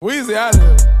Weezy out of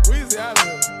here. Weezy out of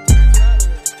here.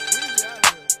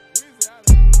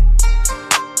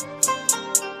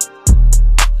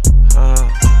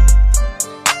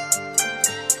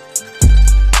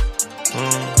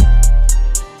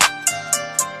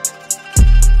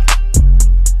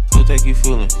 Who think you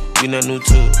fooling? We not new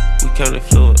to it. We counted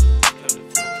fluid.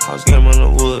 House game on the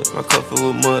wood. My cup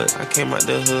filled with mud. I came out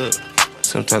the hood.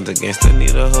 Sometimes the gangsta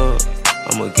need a hug.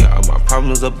 I'ma get all my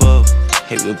problems above.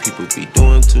 Hate when people be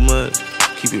doing too much.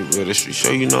 Keep it real, the street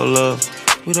show you no love.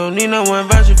 We don't need no one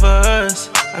vouching for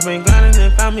us. I've been grinding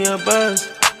and found me a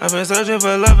buzz. I've been searching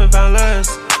for love and found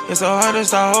lust. It's so hard to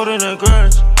start holding a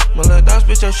grudge. My little dog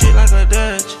spit your shit like a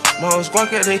Dutch. My whole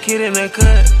squad got that kid in the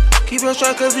cut. Keep your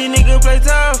shot cause these niggas play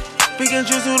tough. Pick and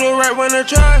choose who the right one to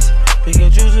trust. Pick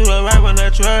and choose who the right one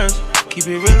to trust. Keep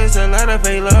it real, it's a lot of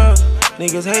fake love.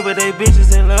 Niggas hate but they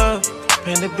bitches in love.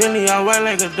 Paint the Bentley all white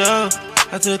like a dove.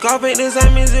 I took off, ain't the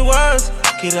same as it was.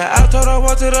 Get her out, told her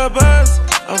walk to the bus.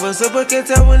 Over super can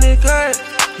tell when it cut.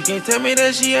 You can't tell me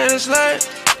that she ain't a slut.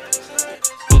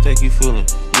 Who think you fooling?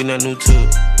 We not new to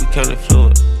it. We counted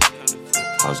fluid.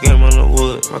 House game on the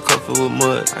wood. My cup filled with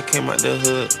mud. I came out the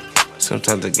hood.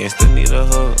 Sometimes the gangsta need a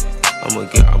hug. I'ma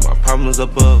get all my problems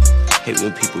above. Hate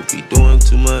when people be doing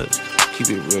too much.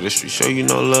 Keep it real, the street show you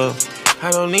no love. I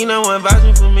don't need no one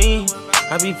vouching for me.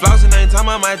 I be flossing, ain't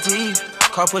talking about my teeth.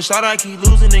 Car push out, I keep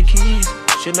losing the keys.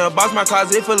 Shouldn't box my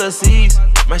closet full of C's.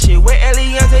 My shit with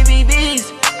Eliantte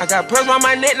BBs. I got pearls on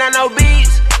my neck, not no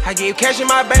beads. I get cash in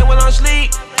my bank while I'm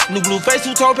sleep. New blue face,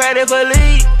 two-tone padded for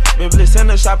lead. Baby, send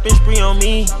a shopping spree on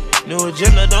me. New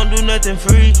agenda, don't do nothing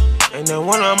free. Ain't no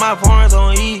one of my foreigns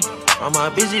on E. All my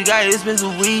bitches got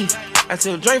expensive weed. I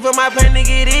still drink for my pain to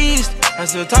get eased. I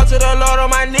still talk to the Lord on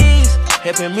my knees.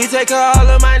 Helping me take care of all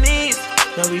of my needs.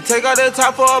 Now we take out the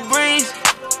top for a breeze.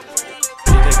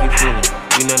 Who think you feeling?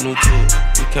 We not new to it.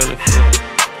 We counted fluid.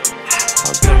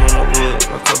 House game on the wood.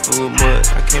 My cup filled with mud.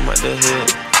 I came out the hood.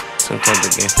 Sometimes the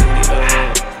gangsta need a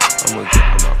hug. I'ma get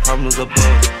all my problems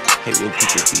above. Hate when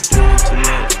people be doing too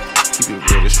much. Keep it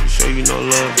real, the street show you no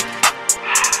love.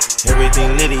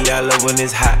 Everything litty, I love when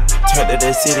it's hot. Turned to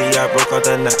the city, I broke out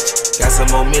the notch. Got some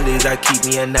more millies, I keep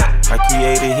me a knot. I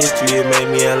created history, it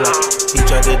made me a lot. He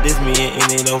tried to diss me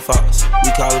and it don't false. We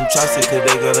call him Chaucer cause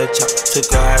they gonna chop. Took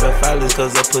her out of filers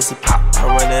cause her pussy pop. I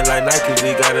run it like Nike,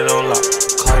 we got it on lock.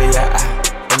 Cardiac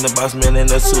eye, I'm the boss man in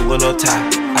a suit with no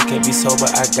tie. I can't be sober,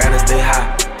 I gotta stay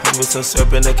high. Put me some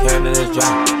syrup in the can and it's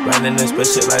dry. Riding this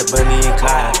special like Bunny and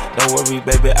Clyde. Don't worry,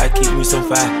 baby, I keep me some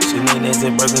fire. She names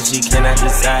and burgers, she cannot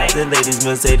decide. The ladies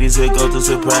Mercedes will go to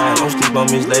surprise. Don't sleep on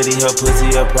Miss Lady, her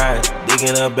pussy a prize.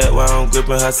 Digging her back while I'm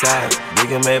gripping her sides.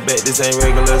 Digging my back, this ain't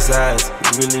regular size.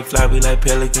 We really fly, we like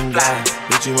pelican guys.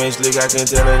 Bitch, you ain't slick, I can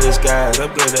tell her disguise.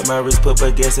 Upgrade at my wrist, put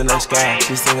her gas in the sky.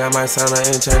 She think I might sign her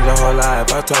and change her whole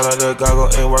life. I told her to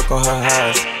goggle and work on her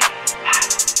eyes.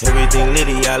 Everything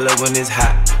litty, I love when it's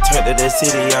hot. Turned to the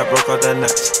city, I broke out the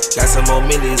notch. Got some more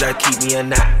millies, I keep me a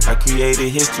knot. I created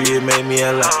history, it made me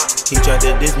a lot. He tried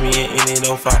to diss me and it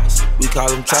don't false. We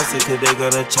call him Chaucer cause they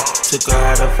gonna chop. Took her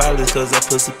out of filers cause her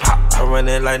pussy pop. I run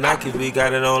it like Nike, we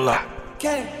got it on lock.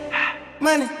 Get it,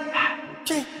 money,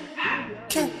 drink,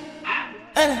 king,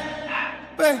 and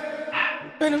bread,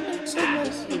 bread, so much.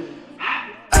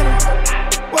 I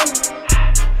don't want it,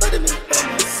 but it means by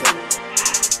myself.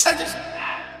 I just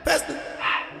passed it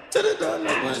to the door,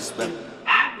 like what it's spent.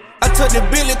 I took the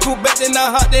Billy coupe back, then I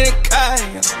hopped in the car.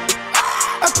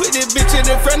 I put this bitch in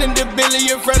the front of the Billy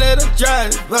in front of the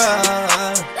driver.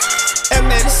 And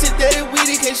man, this shit that it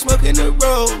weedy, can't smoke in the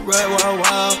road, right,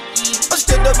 wow. I'm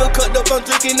still double cut up, I'm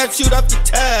drinking, I shoot off the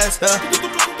tires,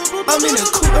 I'm in the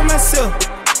coupe by myself.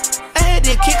 I had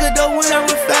to kick her though when I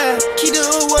was 5. Key the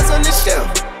was on the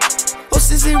shelf.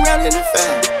 Horses around in the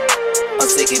fire. I'm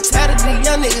sick and tired of the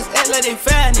young niggas act like they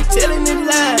fine and telling them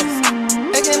lies.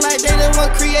 Acting like they the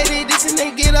one created this and they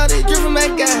get all this drip from my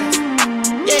guys.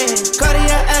 Yeah,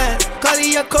 Cartier eyes,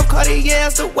 Cartier coat, Cartier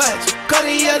as the watch.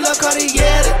 Cartier look,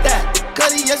 Cartier the thigh.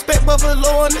 Cartier spec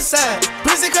buffalo on the side.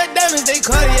 Pussy cut diamonds, they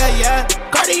Cartier, yeah.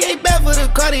 Cartier bad for the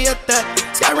Cartier thigh.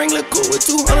 Sky ring look cool with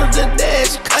 200 the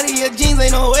dash. Cartier jeans,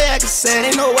 ain't no way I can say.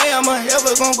 Ain't no way I'm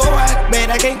ever gon' go out. Man,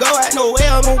 I can't go out, no way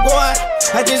I'm gon' go out.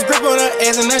 I just grip on her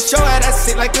ass and I show out. I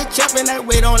sit like a chop and I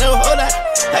wait on her whole lot.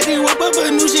 I can whip up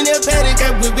a new Chanel paddock.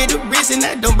 I whip it the wrist and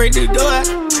I don't break the door out.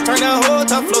 Turn the whole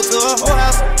top floor to a whole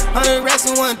house. 100 racks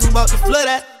and 1 through about the flood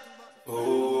out.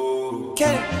 Oh.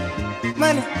 Get it,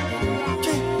 money,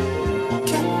 drink,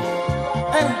 king,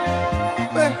 and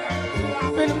bread,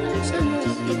 bread,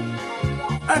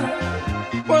 I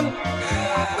don't want it,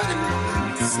 but it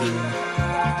means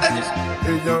I just.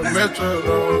 Hey, young Metro,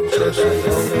 don't trust you on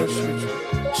that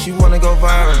shit. She wanna go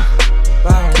viral.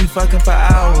 We fucking for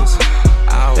hours.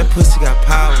 That pussy got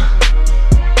power.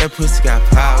 That pussy got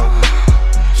power.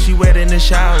 She wet in the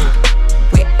shower.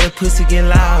 That pussy get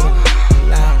louder.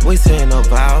 We saying no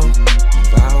vowel.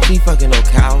 She fucking no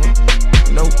coward.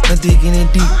 Nope, I'm digging in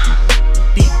deep.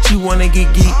 She wanna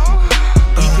get geek.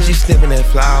 She sniffing that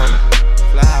flower.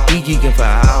 We geeking for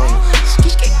hours.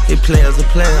 They players are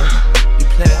players.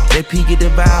 They peek at the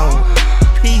bow.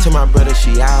 To my brother,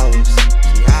 she ours.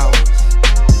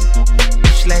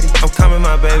 I'm coming,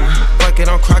 my baby. Fuck it,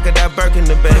 I'm crocodile Birkin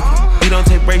the baby. We don't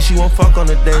take breaks, she won't fuck on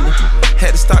the daily.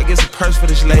 Had to start, get some purse for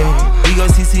this lady. We go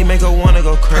CC, make her wanna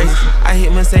go crazy. I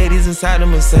hit Mercedes inside the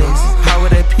Mercedes. Power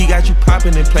that P got you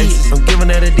popping in places. I'm giving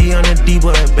her a D on the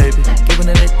D-boy, baby. Giving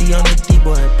her that D on the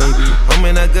D-boy, baby. I'm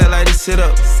in a gut like this sit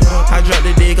up. I drop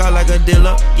the dig out like a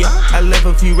dealer. Yeah, I left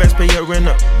a few rest, pay your rent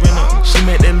up. She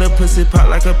make that little pussy pop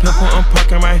like a pepper. I'm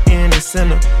parking right here in the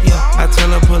center. Yeah, I tell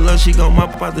her pull up, she gon'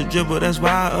 mop out the dribble. That's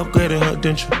why I upgraded her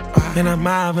denture. And I'm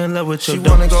mild in love with your She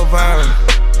wanna go viral.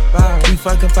 We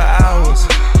fucking for hours.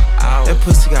 That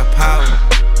pussy got power.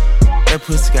 That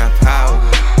pussy got power.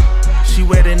 She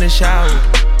wet in the shower.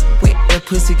 That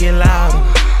pussy get louder.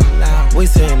 We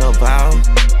saying no vowel.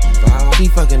 She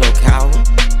fucking no coward.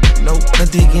 Nope, I'm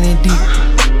digging in deep.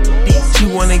 She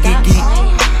wanna get geek.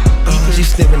 She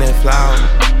sniffing that flower.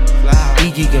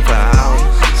 We geeking for hours.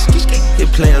 The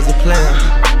players are players.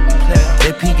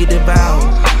 They peek at the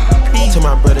bow. To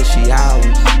my brother, she ours.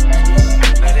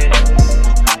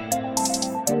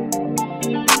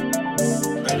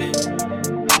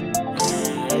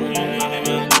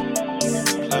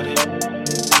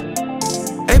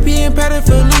 AP and Patty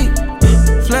for leak.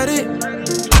 Flooded.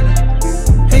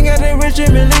 Ain't got that rich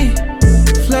Emily.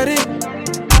 Flooded.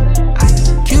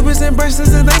 Cubits and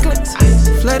bracelets and anklets.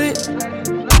 Flooded.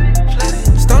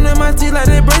 Stone in my teeth like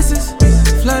they braces.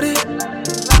 Flooded.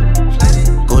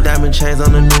 Diamond chains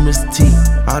on the new Mr. T.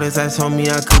 All this ice on me,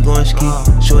 I could go and ski.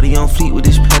 Shorty on fleet with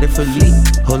this paddy for leak.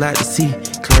 Whole lot to see,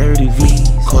 clarity V.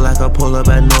 Cold like a polar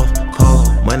by North Pole.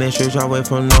 Money straight all way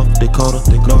from North Dakota.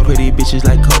 No pretty bitches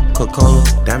like Coca-Cola.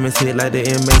 Diamonds hit like the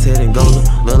inmates head and Gola.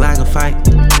 Look like a fight.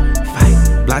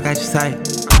 Block out your sight.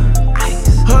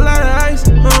 Whole lot of ice,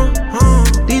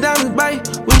 these diamonds bite,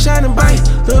 we shining bright.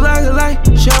 Look like a light,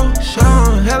 show,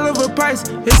 hell of a price,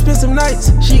 expensive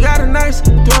nights. She got a nice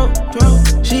throat,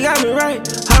 she got me right.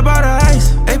 How about the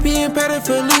ice? AP and Patty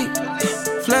for leak,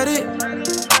 flooded.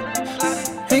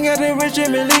 Ain't got that rich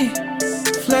Emily,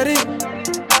 flooded.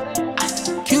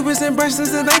 Cubits and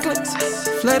bracelets and anklets,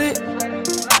 flooded.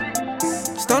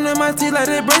 Stone in my teeth like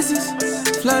they braces,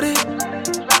 flooded.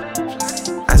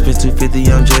 I spent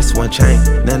 $250 on just one chain.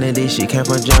 None of this shit came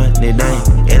from John Dane.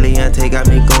 Eliante got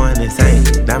me going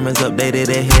insane. Diamonds updated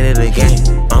ahead of the game.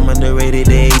 I'm underrated,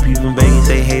 the AP from Vegas.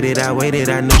 They hated, I waited,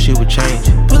 I knew shit would change.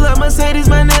 Pull up Mercedes,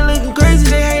 my neck looking crazy.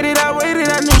 They hated, I waited,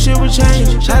 I knew shit would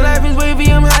change. My life is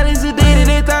wavy, I'm highly sedated.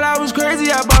 They thought I was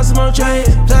crazy, I bought some more chains.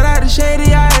 Flat out the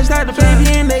shady, I asked out the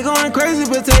baby, and they going crazy,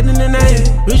 protecting the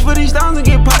name. Reach for these stones and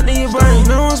get popped in your brain.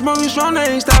 No one smoking strong, they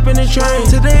ain't stopping the train.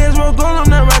 Today is roll gold, I'm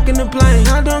not rocking the plane.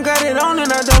 I don't got it on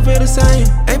and I don't feel the same.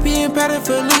 AP and Patty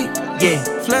for leak, yeah,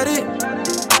 flooded.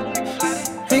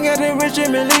 Ain't got that rich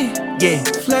Emily, yeah,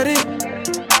 flooded.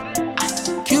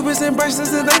 Cubits and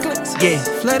bracelets and anklets, yeah,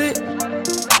 flooded.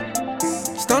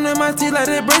 Stone in my teeth like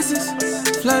they braces,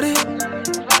 flooded.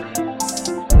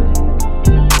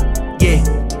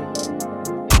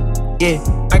 Yeah,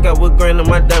 I got wood grain on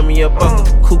my dummy up.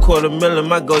 Cool $250,000,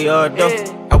 my go yard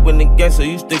duffel. I win the game, so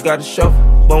you still gotta shuffle.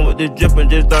 Born with the drip and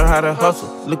just learn how to hustle.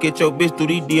 Look at your bitch through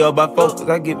these DL by focus.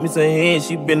 I get me some head,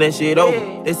 she been that shit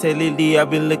over. They say Lily, I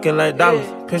been looking like dollars.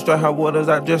 Pinstripe hot waters,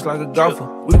 I dress like a golfer.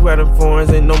 We riding foreigns,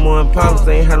 ain't no more Impalas.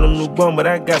 Ain't had no newborn, but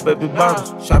I got baby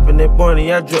bottles. Shopping at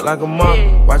Barney, I drip like a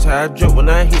model. Watch how I drip when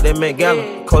I hit that Met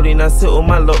Gala. Codeine, I sit with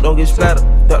my load, don't get splattered.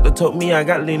 Doctor told me I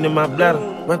got lean in my bladder.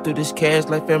 Run through this cash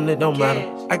like family don't matter.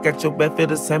 I got your back, feel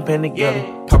the same pain together.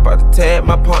 Pop out the tag,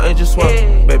 my partner just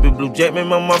swallow. Baby blue jack, make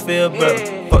my mom feel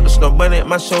better. Fuck the snow bunny at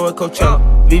my show at Coachella.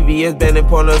 VVS banding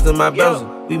pointers in my bezel.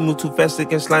 We move too fast, it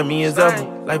can slime me as ever.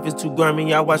 Life is too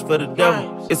grimy, I watch for the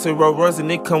devil. It's a Rolls Royce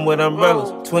and it come with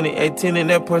umbrellas. 2018 in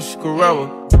that Porsche Carrera.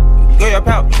 Go your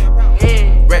pouch.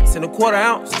 Racks in a quarter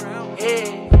ounce.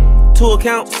 2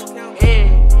 accounts.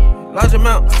 Large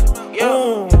amounts.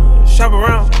 Shop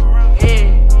around.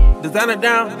 Designer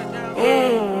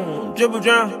down. Dribble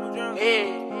drown.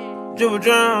 Dribble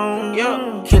drown,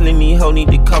 yeah. Killing these hoes, need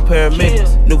to call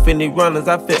paramedics. New Fendi runners,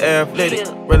 I feel athletic.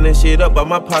 Running shit up by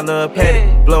my partner, a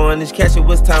paddock. Blowing this cash, it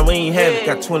was time we ain't had it.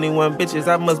 Got 21 bitches,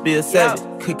 I must be a savage.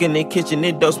 Cooking in the kitchen,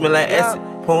 it don't smell like acid.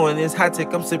 Pouring this hot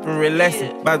tech, I'm sipping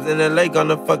relaxing. Vibes in LA,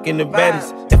 gonna fucking the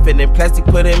baddest. If it in plastic,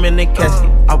 put him in the casket.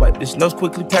 I wipe this nose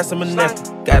quickly, pass him a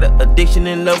napkin. Got an addiction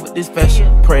in love with this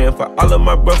fashion. Praying for all of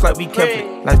my bros like we Catholic.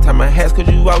 Lifetime my hats, cause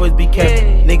you always be careful.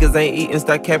 Niggas ain't eating,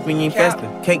 start capping, you ain't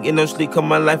fasting. Can't get no sleep, cause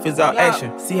my life is all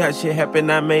action. See how shit happen,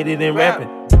 I made it in rapping.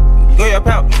 Go your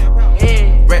pouch.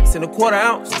 Racks in a quarter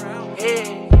ounce.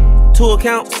 2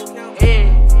 accounts.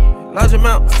 Large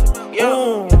amounts.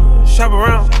 Shop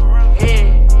around.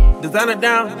 Designer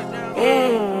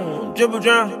down. Dribble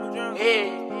drown.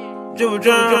 Dribble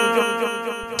drown.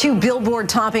 Two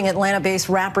Billboard-topping Atlanta-based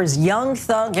rappers Young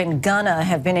Thug and Gunna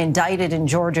have been indicted in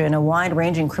Georgia in a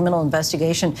wide-ranging criminal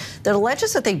investigation that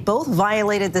alleges that they both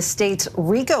violated the state's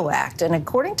RICO Act. And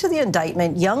according to the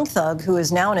indictment, Young Thug, who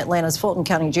is now in Atlanta's Fulton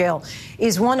County Jail,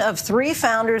 is one of 3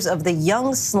 founders of the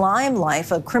Young Slime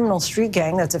Life, a criminal street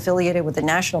gang that's affiliated with the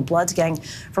National Bloods gang.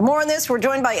 For more on this, we're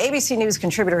joined by ABC News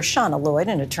contributor Shauna Lloyd,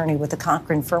 an attorney with the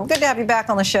Cochran firm. Good to have you back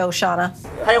on the show, Shauna.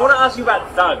 Hey, I want to ask you about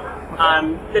Thug.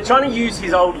 They're trying to use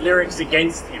his old lyrics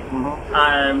against him,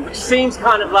 which seems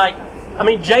kind of like, I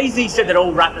mean, Jay-Z said that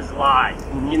all rappers lie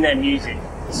in their music.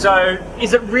 So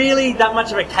is it really that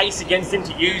much of a case against him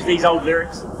to use these old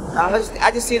lyrics?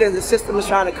 I just see that the system is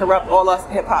trying to corrupt all us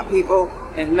hip-hop people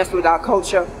and mess with our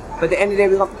culture. But at the end of the day,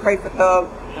 we're going to pray for Thug,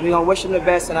 and we're going to wish him the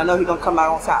best, and I know he's going to come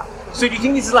out on top. So do you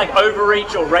think this is like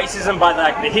overreach or racism by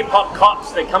the hip-hop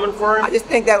cops? They're coming for him? I just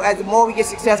think that as the more we get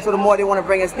successful, the more they want to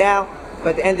bring us down. But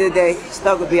at the end of the day,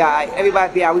 Thug will be all right.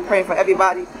 Everybody be all right. We're praying for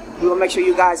everybody. We will make sure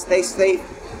you guys stay safe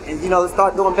and,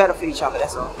 start doing better for each other.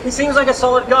 That's all. He seems like a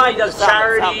solid guy. He does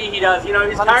charity. He does, his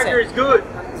 100%. Character is good.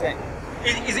 100%.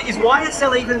 Is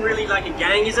YSL even really like a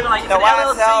gang? Isn't it like it's an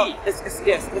YSL, LLC?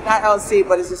 Yes, it's not LLC,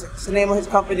 but it's the name of his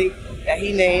company that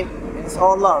he named. And it's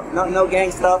all love. No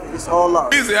gang stuff. It's all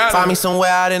love. Find me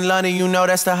somewhere out in London,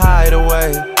 that's the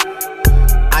hideaway.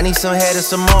 I need some head and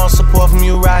some more support from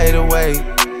you right away.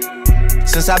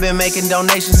 Since I've been making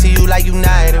donations to you like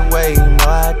United Way,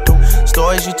 I do.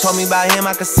 Stories you told me about him,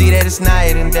 I can see that it's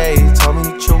night and day. You told me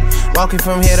the truth. Walking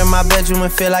from here to my bedroom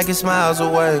and feel like it's miles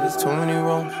away. There's too many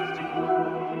rooms.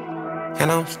 And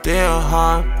I'm still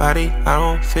hard body, I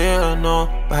don't feel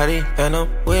nobody. And I'm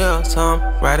wheels, I'm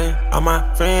riding on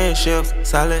my friendships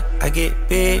solid. I get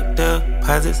big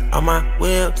deposits on my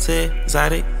whips,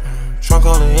 exotic. Trunk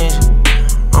on the engine,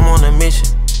 I'm on a mission.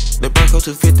 The Bronco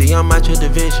 250, I'm out your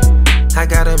division. I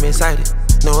got him excited.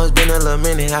 Know it's been a little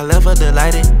minute, I left her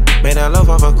delighted. Made her love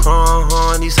off a chrome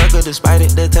horn, these suckers despite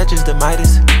it. The touch is the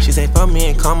Midas. She say fuck me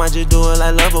and calm, I just do it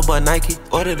like Lover but Nike.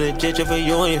 Ordered a Ginger for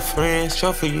you and your friends.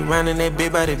 Show for you round in that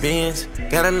big body Benz.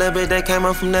 Got a little bit that came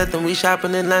up from nothing. We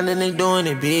shopping in London, they doing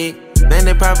it big.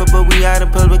 Landed private, but we out in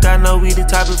public. I know we the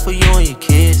topic for you and your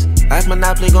kids. Life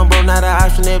Monopoly gon' broke, not an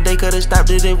option. If they could've stopped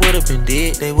it, they would've been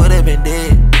dead. They would've been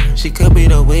dead. She could be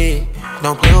the wig.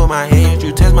 Don't play with my head,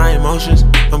 you test my emotions.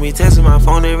 Don't be testing my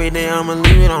phone every day, I'ma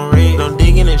leave it on red. Don't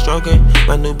digging and stroking.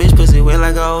 My new bitch pussy wet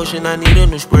like an ocean, I need a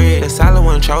new spread. The solid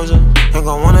one chosen. I'm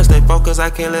gon' wanna stay focused,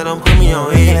 I can't let them put me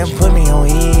on edge. Can't put me on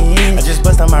edge. I just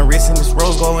bust on my wrist and this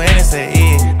rose gold and it's an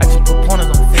edge. I just put pointers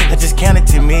on feds. I just counted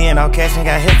to me and all cash and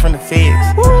got hit from the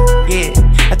feds.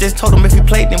 Yeah, I just told them if we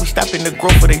played, then we stop in the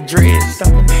growth for they dreads.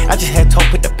 I just had told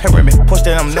put the pyramid push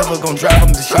that I'm never gon' drive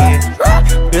them to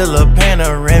shit. Build a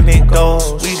panoramic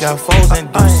ghost. We got foes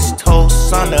and deuces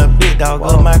toast. On the big dog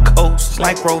of my coast.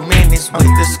 Like romantics with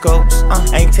the scopes.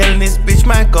 Ain't telling this bitch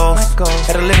my ghost.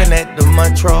 Had a living at the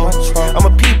Montrose. I'm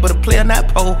a P but a player not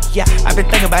Poe. Yeah, I been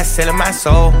thinking about selling my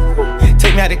soul.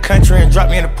 Take me out the country and drop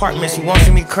me in apartments. You won't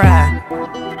see me cry.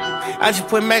 I just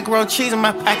put macaroni cheese in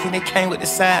my pocket, it came with the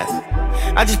size.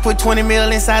 I just put 20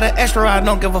 mil inside an extra, I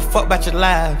don't give a fuck about your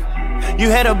life. You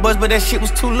had a buzz, but that shit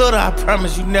was too little, I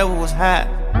promise you never was hot.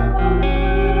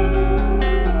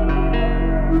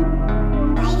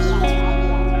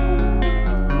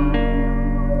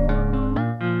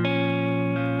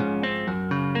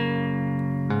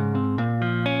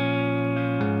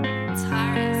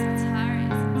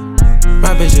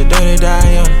 My bitch a dirty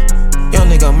Diana. Young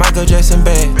nigga Michael Jackson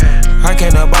bad. I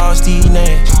can't ball Steve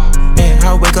Nash. Man,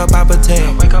 I wake up, I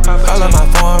pretend. All of my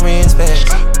foreign rings fast.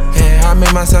 Yeah, I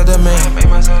made myself the man.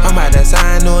 I'm about to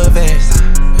sign new advance.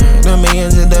 The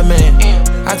millions in demand.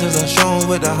 I took some shrooms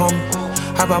with the homie.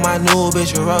 I bought my new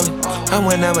bitch a rollie. I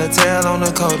went never tell on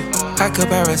the code. I could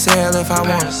parasail if I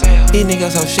want. These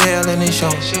niggas so shell and they show.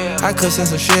 I could send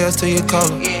some shells to your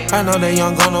color. I know that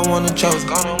young gonna wanna choke.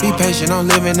 Be patient, I'm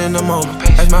living in the moment.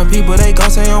 As my people, they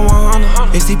gon' say I'm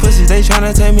 100. It's these pussies, they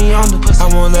tryna take me under. I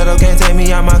won't let them, can't take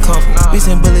me out my comfort. We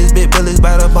send bullets, big bullets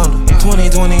by the bundle.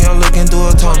 2020, I'm looking through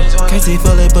a tunnel. Can't see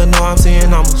fully, but no, I'm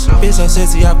seeing numbers. Bitch so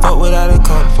sexy, I fuck without a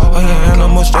color. Oh yeah,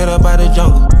 animal straight up out the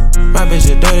jungle. My bitch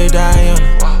a dirty Diana.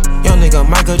 Young nigga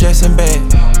Michael Jackson bad.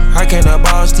 I can't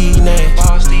ball Steve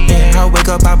Nash. Yeah, I wake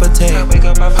up, I protect.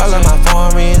 All of my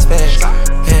foreigns fast.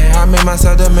 Yeah, I made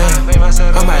myself the man.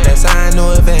 I'm out that sign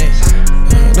no advance.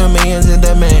 The millions in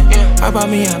demand. I bought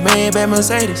me a Maybach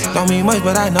Mercedes. Don't mean much,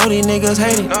 but I know these niggas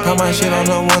hate it. Got my shit on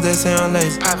the ones that say I'm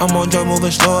lazy. I'm on Joe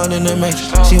moving slower than the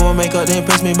Matrix. She won't make up, then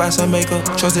press me by some makeup.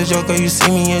 Trust the joker, you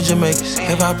see me in Jamaica.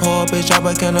 If I pour a bitch, drop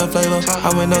a can of flavor.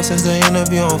 I went up since the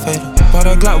interview on Fatal. Bought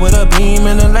a Glock with a beam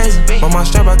and a laser. On my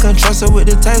strap, I couldn't trust her with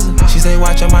the taser. She say,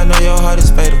 watch him, I know your heart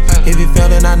is fatal. If you fail,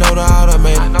 then I know the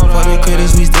automated. For the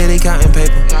critics, we steady counting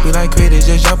paper. We like critics,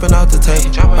 just jumping off the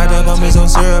table. My dad bought me some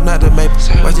syrup, not the maple.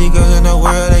 Watch these girls in the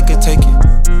world, they could take it.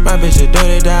 My bitch a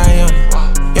dirty Diana.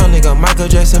 Young nigga Michael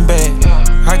Jackson bad.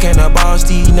 I can't ball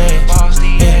Steve Nash.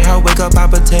 Yeah, I wake up, I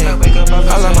protect.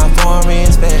 All of my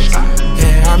foreigns fast.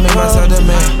 Yeah, I made myself the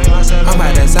man. I'm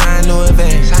out that sign no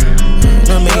advance.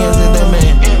 The millions in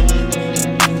demand.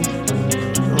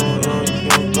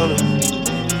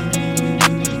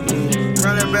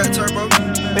 Run that back, turbo.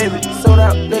 Baby, sold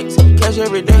out licks, cash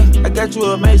every day. I got you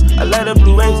a mace, I light up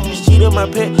blue rays. This cheat on my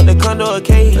pet, the condo a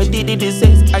cage. Addicted to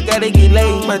sex, I gotta get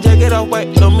laid. My jacket off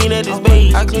white, don't mean that it's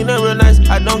beige. I clean up real nice,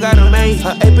 I don't got a maid.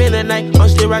 Her ape in the night, I'm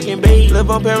still rocking beige. Live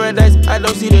on paradise, I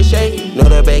don't see the shade. Know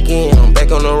the back end, I'm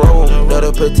back on the road. Know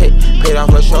the protect, paid off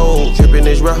her show. Drippin'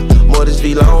 this rough, more this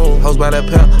V long. Hoes by the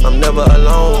pair, I'm never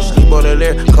alone. Sleep on the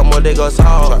lair, come on, they go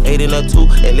soft. 8 in a 2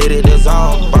 and let it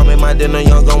dissolve. Bought me my dinner,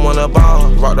 young gon' wanna ball.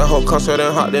 Rock the whole concert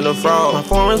and hot than a fraud. My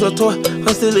foreign's a toy, I'm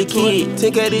still a kid.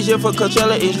 10K this year for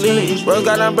Coachella, it's lit. Bro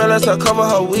got umbrellas to cover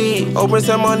her wig. Open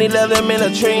some money, let them in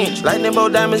a trench. Lightning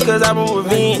bolt diamonds, cause I want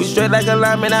revenge. We straight like a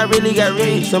lineman, I really got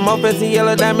rich. Some more fancy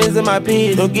yellow diamonds in my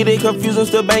pits. Don't get it confused, I'm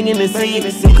still banging the seat.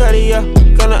 New Cartier,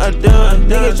 gonna a done.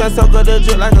 Niggas try to soak up the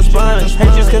drip like a sponge.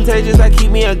 Hatred's contagious, I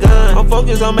keep me a gun. I'm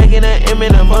focused on making that M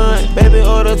in a month. Baby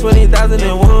order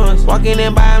 20,001. Walking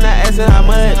in by, I'm not asking how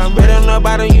much. I'm right on the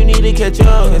bottom, you need to catch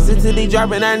up. Consistently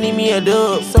dropping, I need me a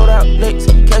dub. Sold out licks,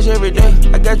 cash every day.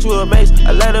 I got you a mace,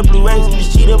 I light up blue rays.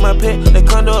 This cheat on my pet, the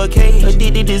condo a cage.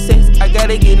 Addicted to sex, I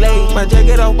gotta get laid. My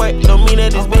jacket off white, don't mean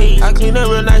that it's beige. I clean up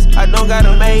real nice, I don't got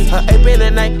a maid. Her ape in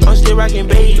the night, I'm still rocking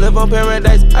beige. Live on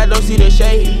paradise, I don't see the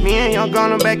shade. Me and Young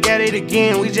Gunna back at it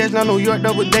again. We just know New York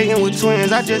double dating with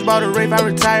twins. I just bought a Wraith, I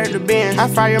retired the Benz. I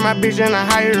fired my bitch and I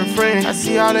hired a friend. I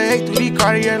see all the hate through these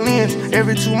Cartier lens.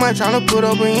 Every 2 months tryna put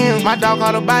up a end. My dog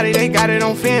caught a body, they got it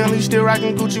on film. We still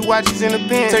rocking Gucci watches in the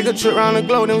pen. Take a trip around the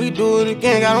globe, then we do it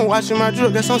again. Got 'em watching my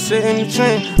drip, guess I'm setting the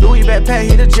trend. Louis backpack,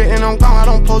 hit a jet and I'm gone. I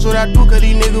don't post what I do, cause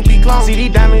these niggas be clones. See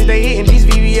these diamonds, they hitting these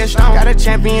VVS stones. Got a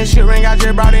championship ring, I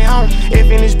just brought it home.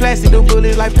 If in this plastic, the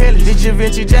bullets like pellets. This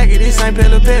Givenchy jacket, this ain't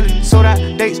Pella Pellet. Sold out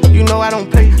dates, you know I don't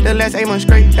play. The last 8 months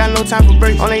straight, got no time for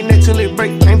breaks. On they neck till it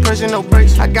break, ain't pressing no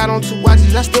brakes. I got on 2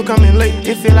 watches, I still coming late.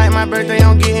 It feel like my birthday,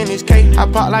 I'm getting this cake. I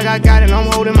pop like I got it,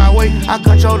 I'm holding my weight. I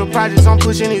control the projects, I'm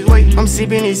pushing his weight. I'm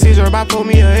sipping his scissor, I pour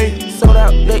me a 8. Sold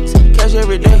out licks, cash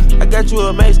every day. I got you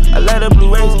a mace, I light up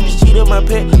blue rays. This cheat on my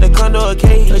pet, the condo a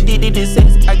cage. Addicted to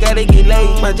sex, I gotta get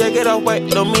laid. My jacket off white,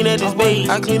 don't mean that it's beige.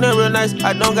 I clean up real nice,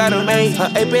 I don't got a maid.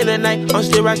 Her ape in the night, I'm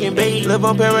still rocking beige. Live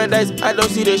on paradise, I don't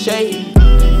see the shade.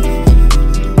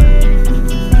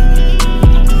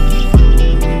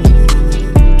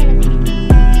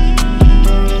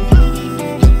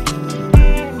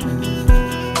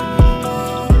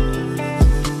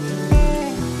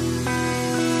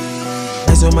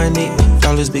 On my neck,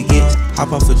 dollars begins.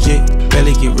 Hop off a jet,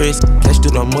 barely get rest. Cash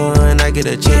through the mud, I get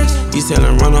a check. You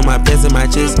sellin' run on my pants and my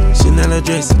chest. Chanel a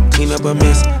dress, clean up a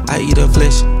mess. I eat her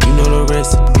flesh, you know the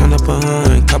rest. Count up a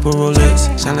hun, copper Rolex.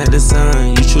 Shine like the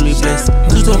sun, you truly blessed.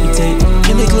 Two top tape,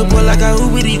 in the clip boy like I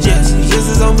hoop with these jets. Yes,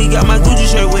 it's on me, got my Gucci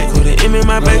shirt wet. Put an M in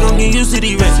my bag, gon' get used to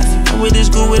these rats. I went to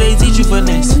school where they teach you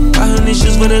finesse. 500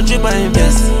 shoes for the drip, I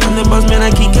invest. I'm the boss man,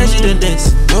 I keep cashing the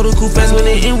desk. Know the cool fast when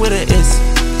they end with a S.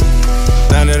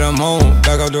 Now that I'm home,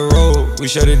 back off the road, we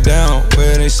shut it down,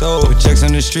 where they sold. Put checks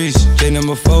on the streets, they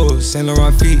number 4s, Saint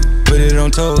Laurent feet, put it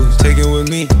on toes. Take it with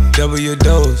me, double your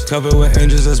dose. Covered with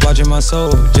angels that's watching my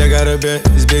soul. Jack out of bed,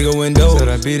 it's bigger window. Said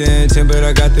I beat the intent, but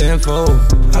I got the info.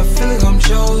 I feel like I'm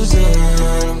chosen,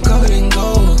 I'm covered in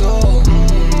gold.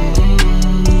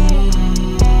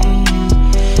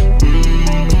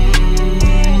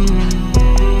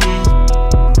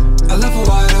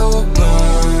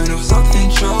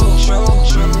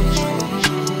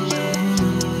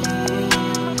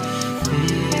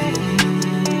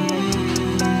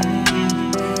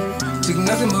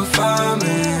 nothing but fire,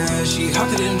 man. She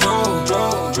hopped it and drove.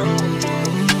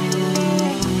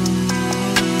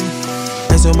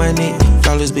 Ice on my neck,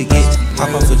 flawless baguette. Hop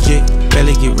off a jet,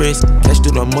 barely get rest. Catch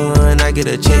through the mud, I get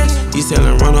a check. You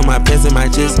sellin' run on my pants and my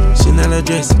chest. Chanel a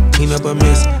dress, clean up a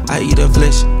mess. I eat her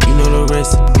flesh, you know the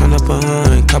rest. Count up a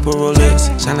hun, couple Rolex.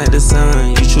 Shine like the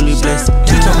sun, you truly blessed.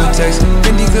 You told me text,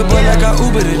 Fendi good boy like I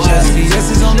Uber to Jesse. Yes,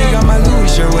 it's on me, got my Louis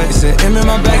shirt wet. It's an M in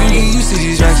my bag and get used to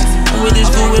these racks. I'm with this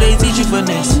school where they teach you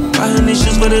finesse. 500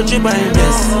 shoes for the drip, I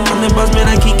invest. I'm the boss man,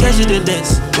 I keep catching the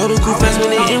desk. Go to cool fast when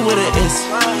they in with an S.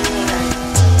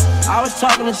 I was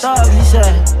talking to Thug, he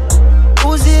said,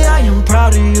 Uzi, I am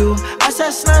proud of you. I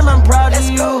said, Slime, I'm proud of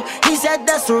you. He said,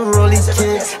 that's a Rolly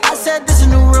kid. I said, this a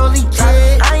new Rolly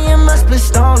kid. I am a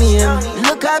Splistonian.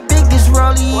 Look how big this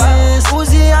Rolly is.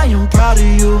 Uzi, I am proud of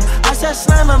you. I said,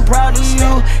 Slime, I'm proud of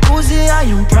you. Uzi, I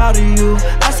am proud of you.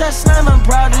 I said, Slime, I'm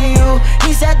proud of you.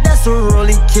 He said, that's a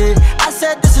Rolly kid. I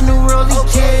said, this a new Rolly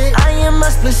kid. I am a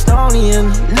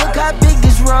Splistonian. Look how big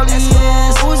this Rolly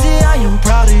is. Uzi, I am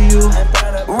proud of you.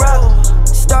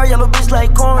 Star yellow bitch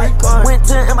like corn. Went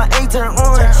to and my A turn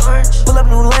orange. Pull up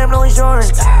new lamb, no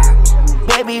insurance.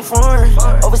 Baby foreign.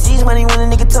 Overseas money when a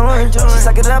nigga torn. She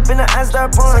suck it up and the eyes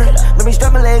start pouring. Let me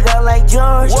strap my leg out like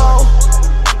George. Whoa,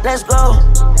 let's go.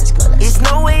 It's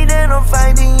no way that I'm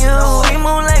finding you. She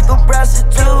move like a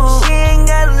prostitute. She ain't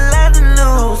got a lot to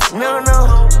lose. No,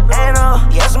 at all.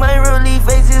 Yes, my rolly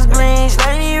face is green.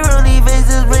 Shiny rolly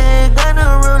face is red. Got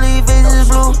no rolly face is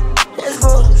blue. Let's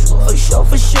go,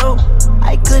 for sure.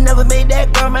 I could never make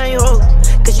that girl my hoe,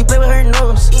 cause she play with her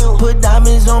nose. Put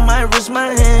diamonds on my wrist, my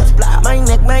hands, my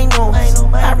neck, my nose.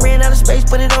 I ran out of space,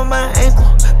 put it on my ankle,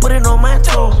 put it on my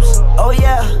toes. Oh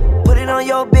yeah, put it on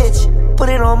your bitch, put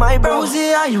it on my bro.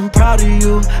 Uzi, I am proud of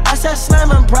you. I said,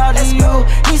 Slime, I'm proud of you.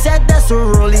 He said, that's a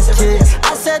Rolly kid.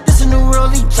 I said, this a new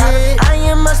Rolly kid. I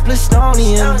am a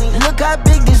Splistonian. Look how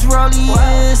big this Rolly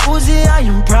is. Uzi, I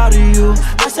am proud of you.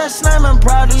 I said, Slime, I'm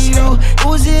proud of you.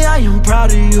 Uzi, I am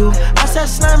proud of you. I said,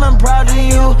 Slime, I'm proud of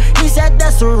you. He said,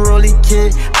 that's a Rolly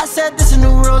kid. I said, this a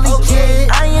new Rolly kid.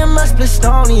 I am a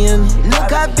Splistonian.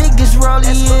 Look how big this Rolly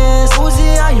is.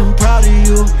 Uzi, I am proud of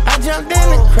you. I jumped in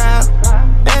the crowd,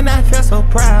 and I feel so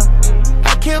proud.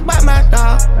 I killed by my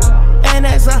dog, and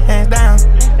that's a hands down.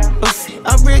 Uzi,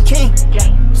 I'm real king.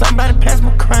 Somebody pass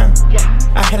my crown.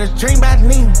 I had a dream about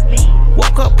Nina.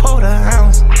 Woke up, pulled a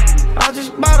ounce. I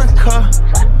just bought a car,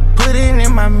 put it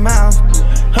in my mouth.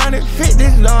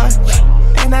 150 large,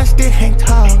 and I still ain't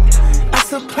tall. I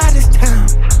supply this town,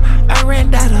 I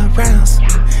ran out of rounds.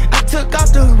 I took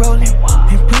off the rolling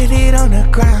and put it on the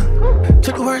ground.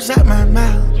 Took the words out my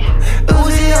mouth.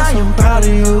 Uzi, I am proud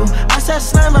of you. I said,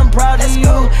 Slime, I'm proud of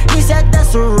you. He said,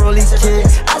 that's a Rolly kid.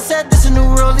 I said, this a new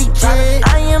Rolly kid.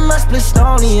 I am a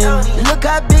Splistonian. Look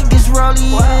how big this Rolly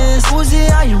is. Uzi,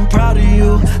 I am proud of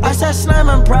you. I said, Slime,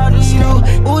 I'm proud of you.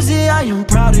 Uzi, I am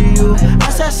proud of you. I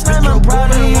said, Slime, I'm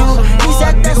proud of you. He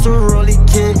said, that's a Rolly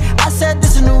kid. I said,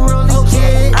 this a new Rolly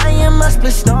kid. I am a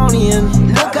Splistonian.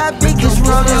 Look how big this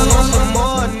Rolly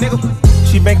is.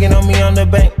 She banking on me on the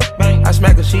bank. I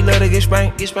smack her, she let her get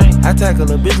spanked. I tackle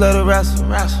her, bitch let her wrestle.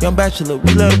 Young bachelor,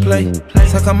 we love to play.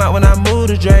 So come out when I move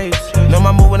the drapes. Know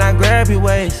my move when I grab your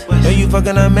waist. Know you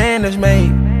fucking a man that's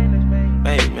made.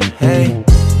 Hey,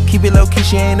 keep it low key,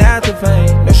 she ain't after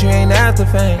fame. No, she ain't after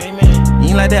fame. You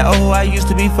ain't like that old who I used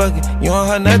to be fucking. You don't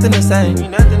heard nothing the same.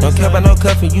 Don't care about no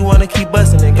cuffing, you wanna keep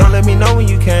bustin' and gon' let me know when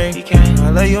you came. I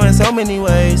love you in so many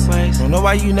ways. Don't know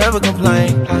why you never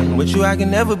complain. With you I can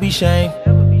never be shamed.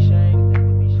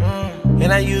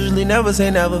 And I usually never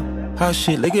say never. Oh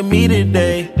shit, look at me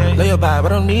today. Lay your vibe, I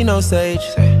don't need no sage.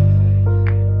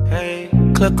 Hey,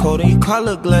 club coat and you call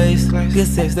it glaze. Good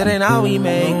sex, that ain't all we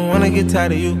made. Wanna get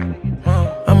tired of you.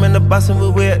 I'm in the Boston,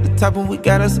 we're at the top and we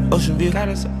got us an ocean view.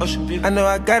 I know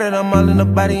I got it, I'm all in the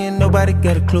body and nobody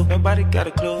got a clue.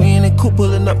 We in the coupe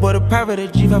pulling up, boy, the private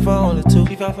at G5 for only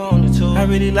two. I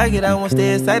really like it, I wanna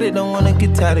stay excited, don't wanna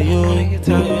get tired of you. Wanna get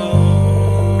tired of you.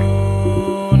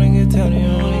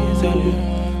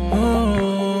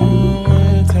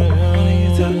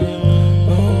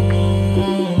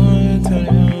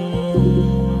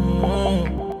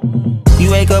 You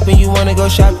wake up and you wanna go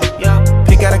shopping.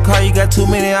 Pick out a car, you got too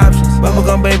many options.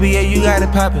 Bubblegum baby, yeah, you got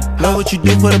it poppin'. Know what you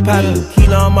do for the poppin'.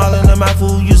 Kilo, I'm all in the mouth,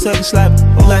 fool, you suck and slap it.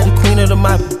 I'm like the queen of the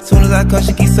mopping. Soon as I cut,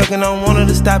 she keep sucking, I don't want her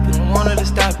to stop it.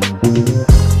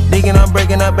 Digging, I'm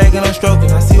breaking, I'm baking, I'm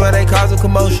stroking. I see why they cause a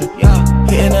commotion.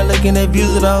 Hitting her, looking at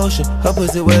views of the ocean. Her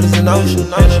pussy wet as an ocean.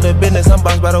 None of the business, I'm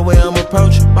bossed by the way I'm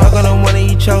approaching. I'm gonna wanna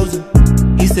eat chosen.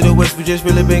 East to the west, we just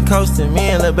really been coasting. Me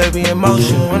and the baby in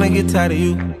motion. Wanna get tired of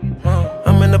you.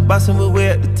 I'm in the box and we're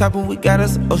at the top and we got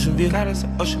us an ocean view.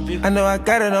 I know I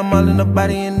got it, I'm all in the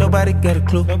body and nobody got a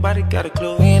clue. We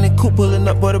in the coupe pulling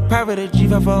up, boy, the private at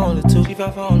G5 for only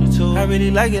two. I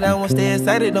really like it, I wanna stay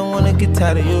excited, don't wanna get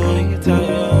tired of you.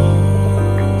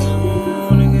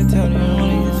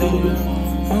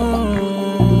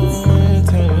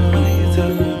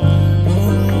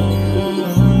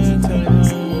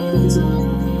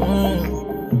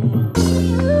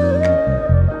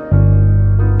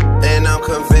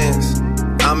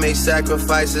 I make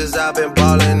sacrifices, I've been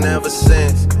ballin' ever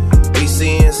since. We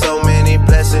seeing so many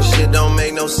blessings, shit don't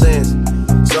make no sense.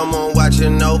 Someone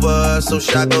watching over us, so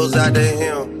shot goes out to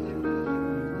him.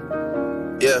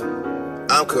 Yeah,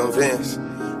 I'm convinced.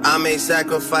 I made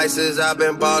sacrifices, I've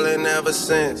been ballin' ever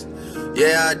since.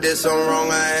 Yeah, I did something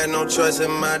wrong, I had no choice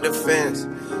in my defense.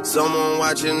 Someone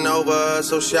watching over us,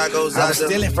 so shot goes out to him. I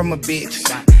was stealing from a bitch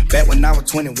back when I was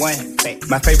 21.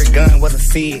 My favorite gun was a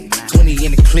Sid, 20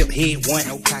 in the clip, head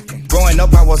one. Growing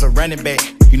up, I was a running back.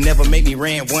 You never made me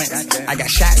ran once. I got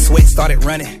shot, sweat, started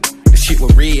running. The shit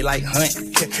was red like Hunt.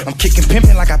 I'm kicking,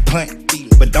 pimping like I punt.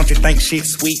 But don't you think shit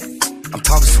sweet? I'm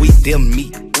talking sweet, deal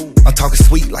meat. I'm talking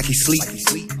sweet like he sleep.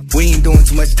 We ain't doing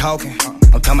too much talking.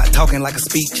 I'm talking about talking like a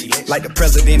speech. Like the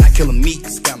president, I kill him neat.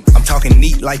 I'm talking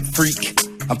neat like freak.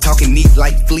 I'm talking neat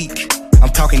like fleek. I'm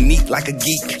talking neat like a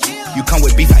geek. You come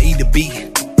with beef, I eat the beef.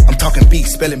 I'm talking beef,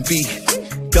 spelling B.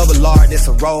 Double R, that's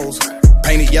a rose.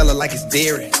 Painted yellow like it's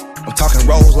dairy. I'm talking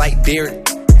rolls like Derek.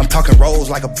 I'm talking rolls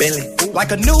like a belly.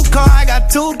 Like a new car, I got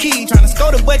 2 keys. Tryna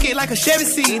score the bucket like a Chevy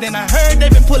seat. And I heard they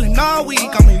been pulling all week.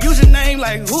 I'ma use your name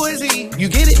like, who is he? You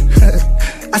get it?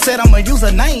 I said I'ma use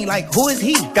a name like, who is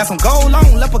he? Got some gold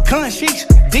on, leprechaun sheets.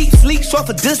 Deep sleep, short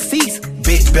for deceased.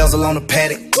 Big bezel on the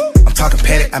paddock. I'm talking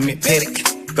paddock, I meant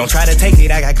paddock. Don't try to take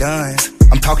it, I got guns.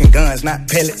 I'm talking guns, not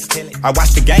pellets. I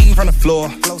watch the game from the floor.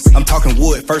 I'm talking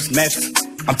wood, first mattress.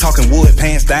 I'm talking wood,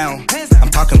 pants down. I'm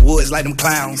talking woods like them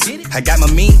clowns. I got my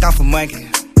mean off of monkey.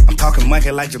 I'm talking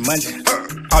monkey like Jumanji.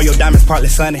 All your diamonds partly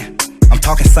sunny. I'm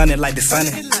talking sunny like the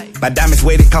sunny. My diamonds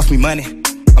wet, it cost me money.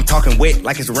 I'm talking wet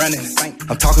like it's running.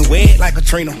 I'm talking wet like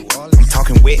Katrina. I'm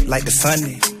talking wet like the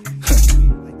Sunday.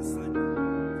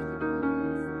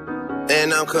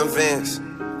 And I'm convinced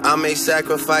I made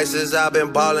sacrifices, I've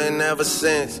been ballin' ever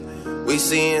since. We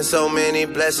seeing so many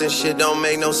blessings, shit don't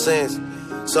make no sense.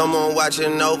 Someone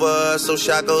watching over us, so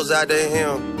shot goes out to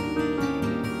him.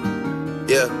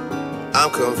 Yeah,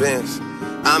 I'm convinced.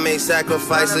 I made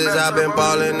sacrifices, I've been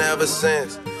ballin' ever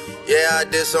since. Yeah, I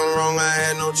did something wrong, I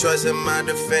had no choice in my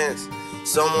defense.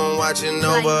 Someone watching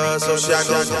over us, so shot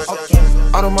goes out to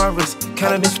him. Out of my wrist,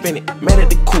 counted and spin it. Mad at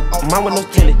the coupe, mine with no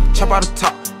tenant. Chop out the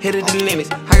top, hit it the limits.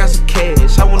 I got some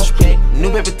cash, I wanna spend it. New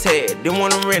paper tag, didn't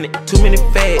wanna rent it. Too many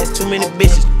fads, too many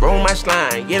bitches. Roll my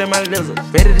slime, get in my lizard.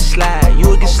 Ready to slide, you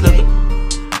will get slithered.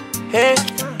 Hey,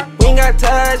 we ain't got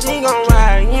ties, you ain't gon'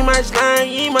 ride. You ain't my slime,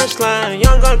 you ain't my slime.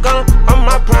 Young gun, I'm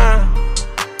my prime.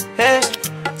 Hey,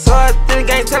 so I did the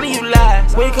game telling you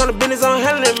lies. When you come to business, I'm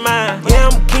handling mine. Yeah,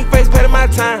 I'm king face, paying my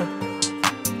time.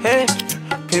 Hey,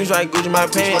 Pins like Gucci my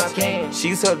pants. She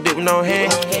used to dip with no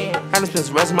hand. I done spent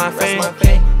the rest of my fame.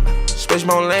 Space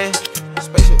my own land.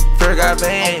 Fair got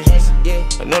bands.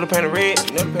 Another pan of red.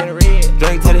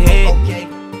 Drink to the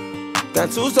head.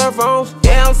 Got 2 cell phones.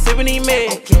 Yeah, I'm sipping these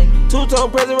meds.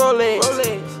 2-tone present Rolex.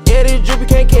 Yeah, this drippy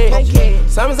can't catch.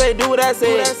 Simon say do what I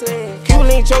said. Cuban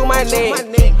link choke my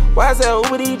neck. Why I say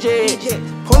Uber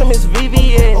DJ? Pull him his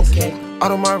VVS.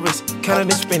 Out of my wrist, counted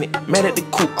and spin it. Mad at the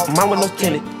coupe, mine with no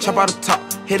tenant. Chop out the top,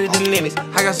 hit it the limits.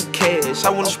 I got some cash, I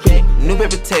wanna spend it. New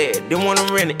paper tag, didn't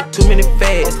wanna rent it. Too many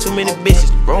fads, too many bitches.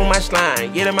 Roll my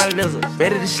slime, get in my lizard.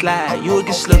 Ready to slide, you will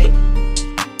get slithered.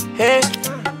 Hey,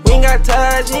 we ain't got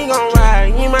ties, you ain't gon' ride.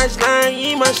 You ain't my slime, you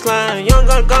ain't my slime. Young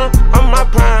gun, I'm my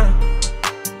prime.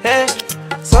 Hey,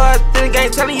 so I did the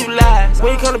game telling you lies.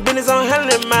 When you come to business, I'm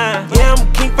handling mine. Yeah,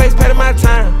 I'm king face, patting my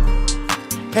time.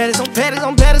 Paddocks on paddocks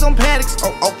on paddocks on paddocks.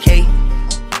 Oh, okay.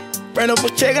 Burn up a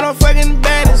check and I'm fucking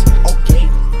baddest. Okay.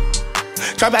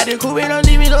 Drop out the coupe and don't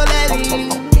leave me no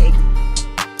laddie. Okay.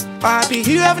 RIP,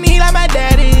 you having heat like my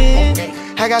daddy. Okay.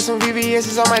 I got some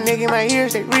VVS's on my neck and my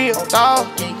ears, they real, dawg.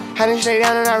 Okay. I done stay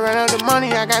down and I run out the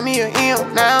money, I got me a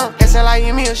M now. SLI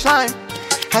give me a slime.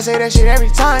 I say that shit every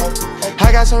time.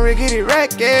 I got some rickety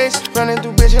records, running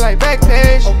through bitches like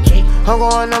Backpage. Okay. I'm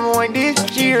going #1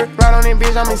 this year. Right on that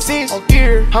bitch, I'm in 6th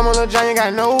gear. I'm a little giant,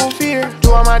 got no fear.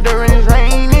 Do all my dirt when it's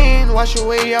raining. Wash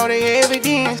away all the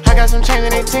evidence. I got some chains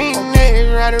in 18 days.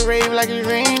 Ride a rave like it's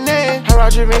raining. Bentley. I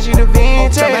ride your Vinci the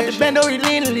vintage. Talk about the bando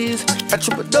relentless. I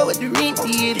triple double with the rent,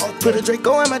 yeah. Put a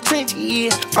Draco in my trench,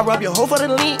 yeah. I rob your hoe for the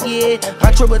link, yeah.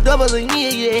 I triple double a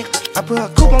year, yeah. I put a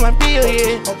coupe on my bill,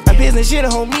 yeah. My business shit a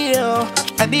whole meal.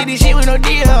 I did this shit with no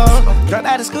deal. Dropped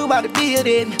out of school about the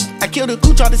building. I killed a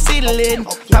gooch on the ceiling.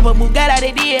 Pop a Bugatti out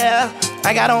the deal.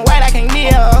 I got on white, I can't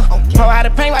kneel. Pour out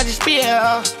the paint, watch it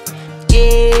spill.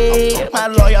 Yeah, my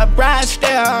lawyer, Brian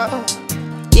Stell.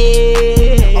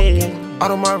 Yeah.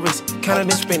 Out on my wrist, counted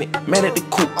and spin it. Mad at the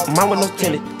coupe, mine with no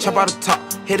tenant. Chop out the top,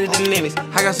 hit it the limits.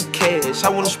 I got some cash, I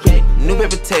wanna spend it. New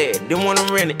paper tag, didn't wanna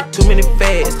rent it. Too many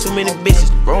fads, too many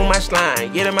bitches. Roll my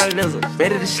slime, get in my lizard.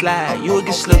 Ready to slide, you will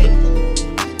get slippin'.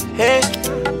 Hey,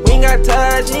 we ain't got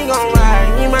touch, you ain't gon' ride.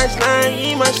 You ain't my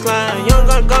slime, you ain't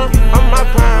gonna go on my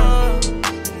prime.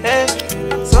 Hey,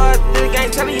 so I did the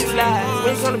game telling you lies.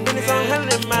 When you on the business, I'm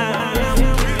handling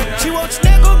mine. She want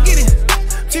snack, go get it.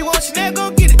 She want snack,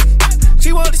 go get it.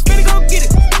 She want the spinning, go get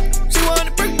it. She want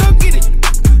the brick, go get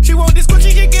it. She want this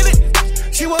Gucci, she get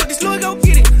it. She want this Louis, go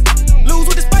get it. Lose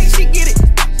with the spice, she get it.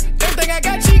 Everything I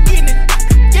got, she getting it.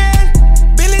 Yeah,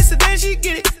 Billy Sedan, she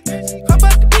get it. How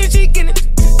about the bitch, she get it.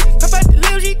 How about the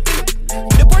Lil, she get it.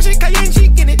 The Porsche Cayenne, she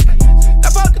get it. How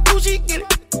about the Gucci, she get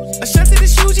it. A shot to the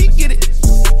shoe, she get it.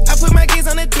 I put my kids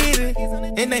on the TV.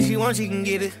 Anything she wants, she can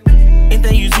get it.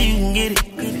 Anything you see, you can get it.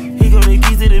 He go the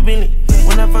keys to the Bentley.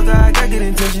 When I fuck her, I got good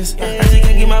intentions. I just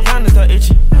can't get my pound to start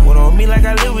itching. What on me like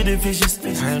I live with the fishes.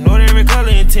 I know every color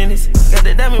in tennis. Got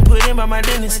the diamond put in by my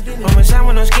dentist. I'ma shine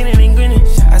with no skinning and grinning.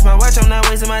 Ice my watch, I'm not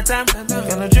wasting my time.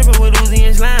 Got no dripping with Uzi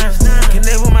and slime.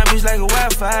 Connect with my bitch like a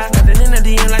Wi-Fi. Got the in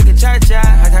the end like a cha-cha.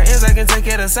 I got ends I can take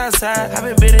care of the south side. I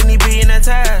been bidding these being that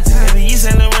ties. Every you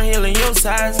send around here in your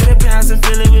size. Flip house and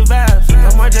fill it with vibes.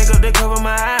 I'm more Jacob to cover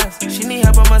my eyes. She need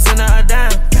help, I'ma send her a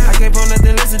dime. I can't pull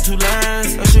nothing, listen to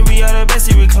lines. Or should be all the best,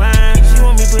 he recline. She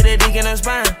want me put that dick in her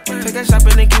spine. Take her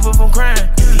shopping and keep her from crying.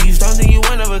 You don't think you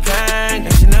one of a kind.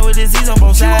 And she know with disease on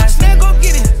both sides. She want snack, go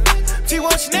get it. She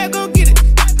want snack, go get it.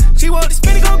 She want the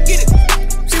spinning, go get it.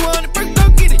 She want the brick, go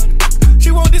get it.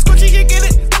 She want this Gucci, she get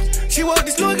it. She want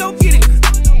this Louis, go get it.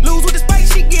 Lose with the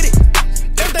spice, she get it.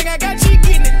 Everything I got, she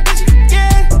getting it.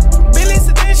 Yeah, Billy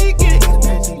Sedan, she get it.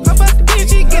 How about the bitch,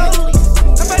 she get it.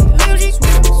 How about the Lil, she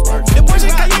get it. The Porsche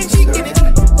Cayenne, she get it.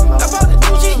 How about the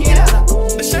Gucci, she get it.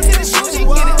 The shirt to the shoe, she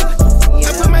get it.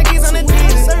 I put my kids on the TV.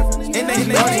 And they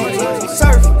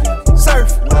surf, surf,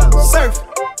 surf,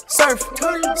 surf,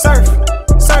 surf,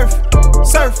 surf,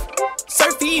 surf,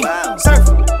 surfy, surf,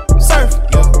 surf,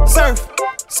 surf,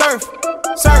 surf,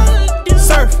 surf,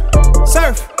 surf,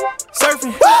 surf,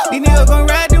 surfing. These niggas gon'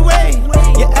 ride the wave.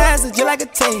 Your eyes are just like a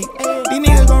tape. These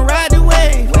niggas gon' ride the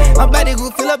wave. I'm about to go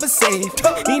fill up a safe.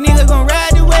 These niggas gon'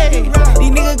 ride the wave.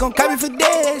 These niggas gon' copy for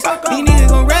days. These niggas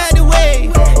gon' ride the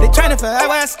wave. They tryna find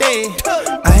where I stay.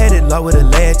 I had it locked with a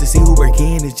latch to see who break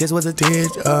in. It just was a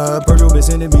test. Virgil been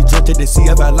sending me drifted to see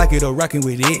if I like it or rockin'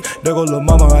 with it. There go lil'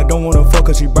 mama, I don't wanna fuck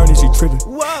her, she burning, she trippin'.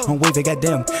 I'm waving,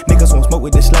 goddamn. Niggas won't smoke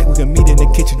with the slack, we can meet in the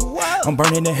kitchen. I'm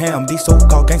burning the ham. These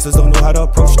so-called gangsters don't know how to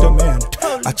approach the man.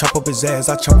 I chop up his ass,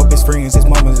 I chop up his friends, his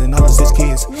mamas, and all of his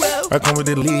kids. I come with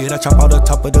the lid, I chop out the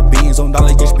top of the beans on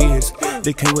dollar get spears.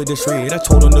 They came with the shred, I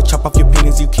told them to chop off your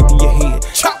pennies, you keep in your head.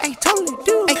 Ay, totally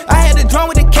do. I had a drum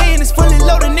with a K and it's fully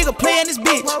loaded, nigga playing this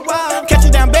bitch. Catch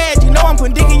you down bad, you know I'm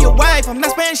putting dick in your wife, I'm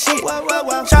not sparing shit.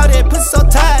 Shout that pussy so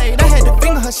tight, I had to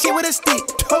finger her shit with a stick.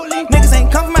 Niggas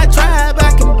ain't come from my tribe,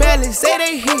 I can barely say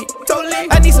they hit.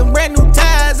 I need some brand new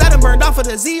ties, I done burned off of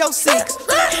the Z06.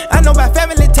 I know about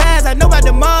family ties, I know about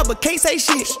the mob, but can't say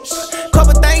shit.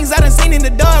 Couple things I done seen in the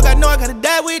dog, I know I gotta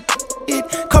die with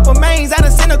it. Couple mains, I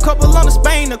done seen a couple on the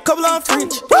Spain, a couple on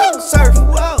French. Surf, surf,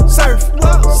 surf,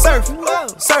 surf,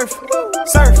 surf,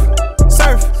 surf,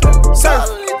 surf,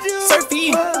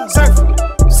 surfy, surf,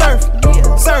 surf,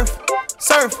 surf,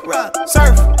 surf,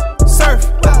 surf, surf,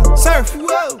 surf,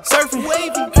 surfing.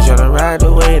 You tryna ride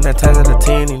the wave, 9 times out of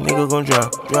 10, these niggas gon'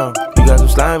 drop. You got some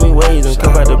slimy ways, don't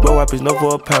come out the blow up, it's no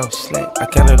for a pound. I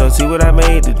kinda don't see what I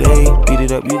made today. Beat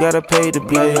it up, you gotta pay to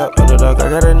play up. Underdog, I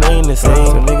got a name to say,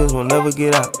 so niggas will never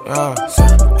get out.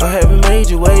 I haven't made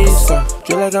your ways,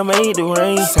 feel like I made the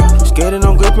rain. Skating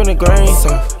on gripping the grain,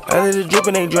 I let it drip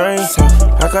and they drain.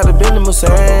 I got a bend in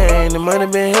Mercedes, the money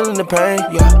been healing the pain.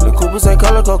 The Coopers ain't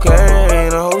color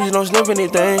cocaine, I hope you don't sniff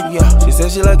anything. She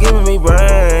said she like giving me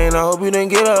brain, I hope you didn't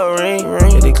get her a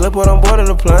ring. If they clip what I'm board on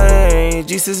the plane,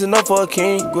 Jesus is enough for a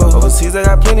king. Overseas I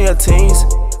got plenty of teams,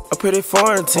 a pretty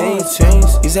foreign teams.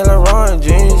 You sell like Ron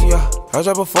jeans, I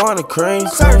drop a 4 in the cream.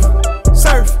 Surf,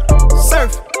 surf,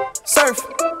 surf, surf,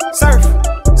 surf,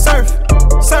 surf,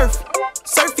 surf,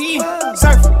 surfy,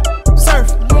 surf, surf,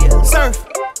 surf,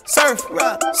 surf,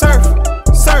 surf,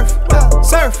 surf,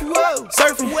 Surfing.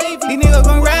 These niggas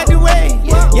gon' ride the wave.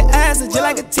 Your eyes are just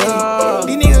like a tape.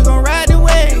 These niggas gon' ride the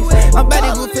wave. I'm about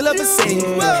to go fill up a safe.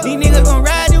 These niggas gon'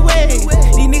 ride the wave.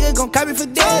 These niggas gon' copy for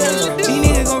days. These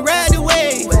niggas gon' ride the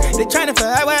wave. They tryna figure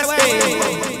out where I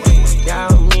stay.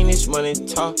 Y'all mean this money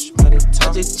talk.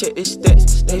 I just check the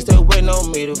stats. They still waiting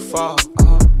on me to fall.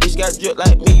 Bitch got drip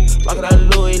like me, rockin'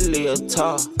 that Louis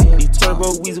Leotard. These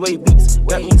turbo Weezy beats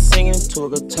got me singing to a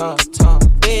guitar.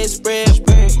 Bed spread,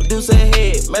 Medusa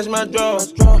head, match my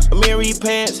drawers. Amiri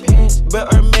pants,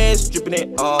 belt Hermes, drippin'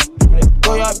 it off.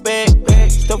 Go yard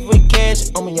bag, stuff with cash,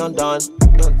 I'm a young Don.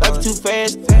 Life too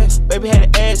fast, baby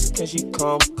had to ask, can she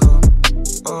come?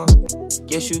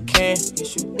 Yes you can,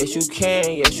 yes you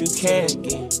can, yes you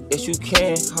can, yes you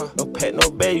can. No pet, no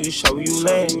baby, you show where you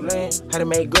land. How to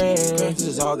make grand, this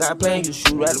is all got planned. You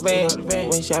shoot out the van,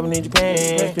 went shopping in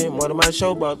Japan. Spent more than my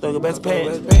show, bought the best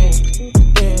pants.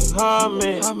 Yeah, hard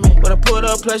man. When I pulled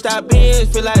up, plushed out bins,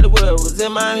 feel like the world was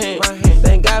in my hand.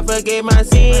 Thank God forgave my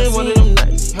sin. One of them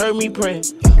nights, heard me praying.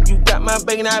 You got my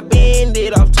bacon, I bend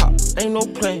it off top. Ain't no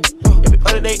plan. Every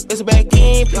other day, it's a back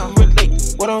end. People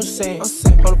relate what I'm saying.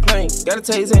 On the plane, gotta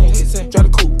take Zan. Drive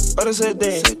the coupe, other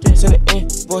sedan. Send it in,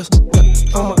 voice.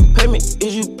 On my payment,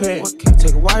 is you paying?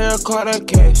 Take a wire, card, or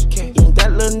cash. Ain't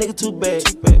that little nigga too bad.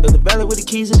 There's the valley with the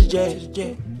keys to the jazz.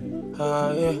 Yeah.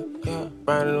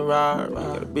 Riding the ride.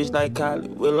 Got a bitch like Kylie,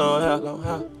 with long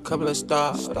hair. Couple of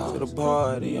stars to the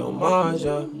party on Mars,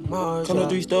 yeah. Come to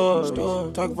 3 stores.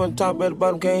 Talking from the top, at the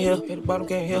bottom, can't hear.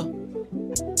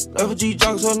 FG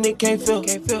joggers so nigga can't feel.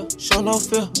 Show no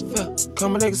feel.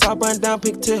 Come a nigga side burn down,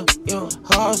 pick tail.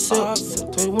 Hard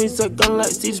sip. Tell you when you suck gun like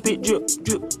see the spit drip.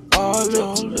 All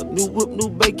lip. New whip, new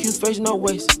bake, you face, no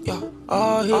waste.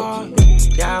 All hip.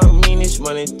 Y'all mean this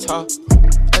money talk.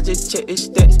 I just check the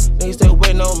stats. Niggas still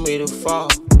waiting on me to fall.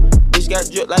 Bitch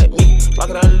got drip like me,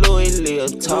 rockin' that Louis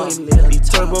Leotard. These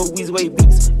turbo Weezy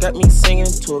beats got me singing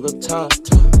to a guitar.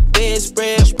 Bed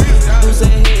spread, Medusa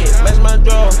head, match my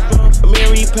drawers.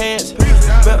 Amiri pants,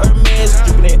 belt Hermes,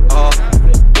 drippin' it off.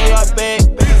 Go yard bag,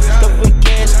 stuff with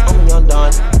cash, I'm a young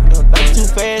Don. Life too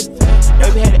fast,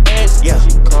 baby had to ask, yeah,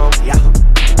 she come.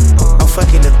 I'm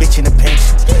fucking the bitch in the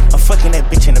pants. I'm fucking that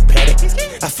bitch in the paddock.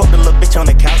 I fucked a little bitch on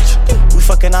the couch. We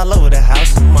fucking all over the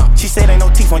house. She said ain't no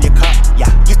teeth on your car. Yeah,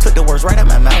 you took the words right out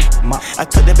my mouth. I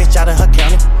took the bitch out of her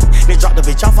county. They dropped the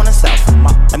bitch off on the south.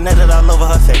 I nutted all over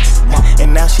her face.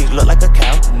 And now she look like a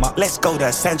cow. Let's go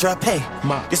to Sandra Pay.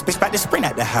 This bitch bout to sprint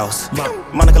out the house.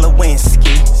 Monica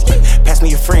Lewinsky. Pass me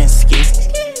your friend ski.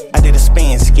 I did a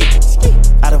spin ski.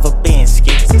 Out of a bin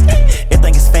ski.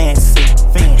 Everything is fancy.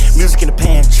 Music in the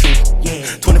pantry.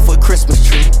 20-foot Christmas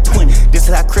tree. This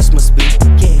is how Christmas be.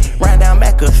 Ride down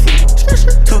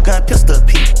McAfee. 2-gun pistol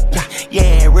P.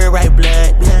 Yeah, real right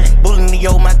blood. Bullying the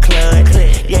old my club.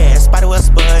 Yeah, Spider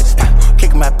West buds.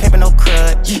 Kicking my pimpin' no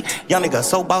crutch. Young nigga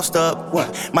so bossed up.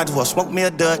 Might as well smoke me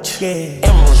a Dutch.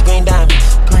 Emeralds, green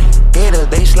diamonds. Gators,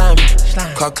 they slimy.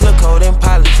 Call clip code and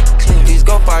polish. Please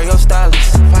go fire your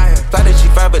stylist. Fly the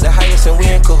G5 at the highest and we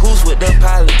in cahoots with the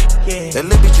pilot. That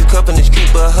little bitch you cuffin' is cute,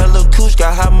 but her little cooch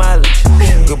got high mileage.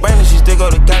 Good Brandon, she still go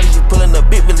to college. She pullin' up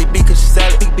big, really big, cause she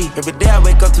salad. Big B. Every day I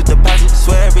wake up to deposit.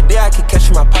 Swear every day I can catch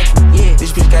in my pocket.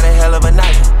 This bitch got a hell of a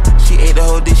night. She ate the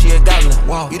whole dish, she a goblin.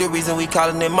 You the reason we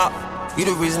callin' it mop. You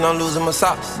the reason I'm losing my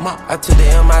socks. I took the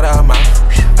M out of her mouth.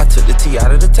 I took the T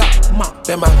out of the top.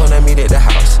 Then my phone at me at the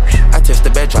house. I touched the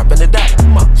bed, dropping the dot.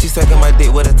 She sucking my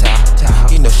dick with a towel.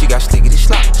 You know she got slickety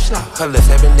slop. Her lips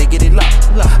have been lickety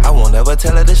locked. I won't ever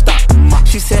tell her to stop.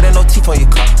 She said ain't no teeth on your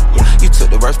car. You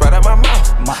took the words right out my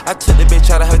mouth. I took the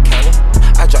bitch out of her county.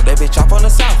 I dropped that bitch off on the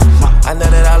south. I know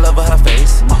that I love her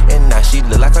face. And now she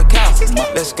look like a cow.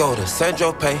 Let's go to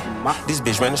Sandro Pay. This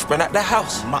bitch ran to sprint out the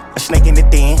house. A snake in the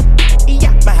den.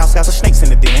 My house got some snakes in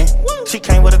the den. She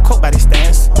came with a coat by the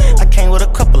stands. I came with a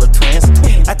couple of twins.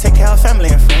 I take care of family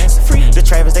and friends. The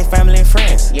Travis, they family and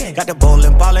friends. Got the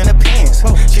bowling ball in the pins.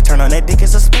 She turn on that dick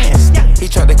as a spins. He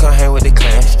tried to come hang with the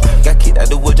clan. Got kicked out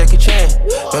the wood, Jackie Chan.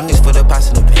 No need for the pots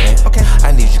in the pan.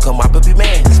 I need you come up and be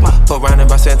man. Fuck round and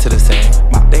bounce into the sand.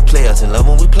 They play us in love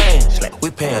when we playin'.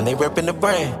 We payin', they reppin' the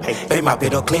brand. They my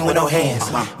bit up clean with no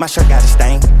hands. My shirt got a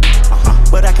stain,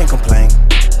 but I can't complain.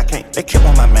 They kept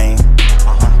on my main.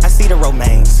 I see the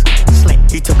romaines.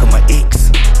 He took him my ex,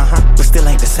 but still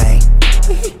ain't the same.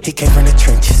 He came from the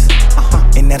trenches,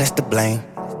 and now that's the blame.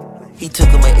 He took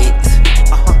him my ex,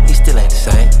 he still ain't the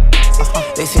same.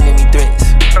 They sending me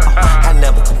threats, I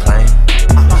never complain.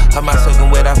 I might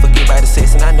soaking wet, I forget by the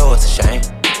sex, and I know it's a shame.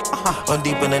 I'm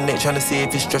deep in the neck trying to see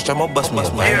if it's stretched, I'm gon' bust me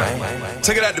a man.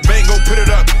 Take it out the bank, go put it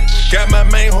up. Got my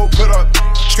main hoe put up.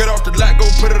 Straight off the lot, go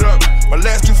put it up. My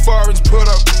last 2 foreigns put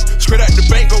up. Straight out the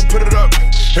bank, go put it up.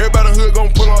 Everybody in the hood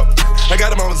gon' pull up. I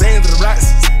got them on Zans and the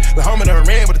rocks. The homie done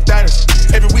ran with the diners.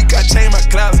 Every week I change my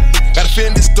closet. Got a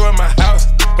Fendi store in my house.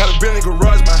 Got a Bentley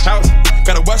garage in my house.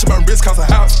 Got a watch my wrist cost a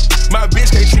house. My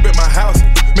bitch can't sleep at my house.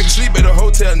 Make her sleep at a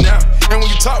hotel now. And when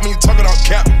you talk, you talking on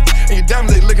cap. And your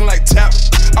diamonds, they looking like tap.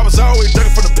 I was always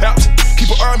ducking for the paps.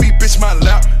 Keep an R&B bitch in my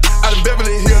lap. Out in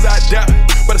Beverly Hills, I doubt.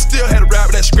 But I still had to ride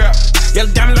with that scrap.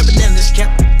 Yellow diamond like banana, this cap.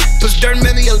 Push dirt in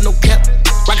the yellow, no cap.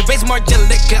 Rocket face, Margiela,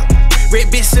 that cap. Red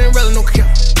bitch, Cinderella, no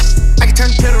cap. I can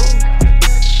turn pedal.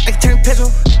 I can turn pedal.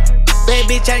 Bad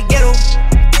bitch out of ghetto.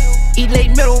 Eat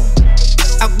late middle.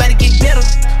 I'm about to get better.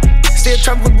 Still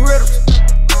trapping with Berittles.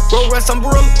 Roll rest on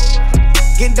Barilla.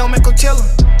 Getting down at Coachella.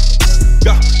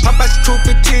 Yeah, hop out the troop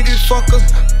and titties fuckers.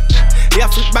 Yeah,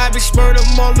 flip by bitch, murder,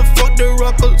 motherfuck the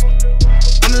ruckers.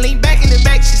 I'ma lean back in the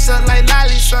back, she suck like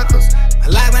lolly suckers. I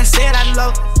like when I said I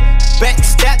love her.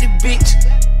 Backstab the bitch.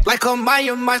 Like a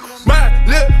Maya Michael. My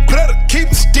little brother keep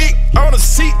a stick on the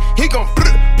seat. He gon'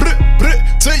 brr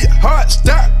till your heart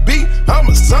stop beat. I'm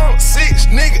a zone 6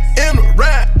 nigga in a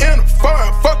ride in a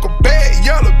foreign. Fuck a bad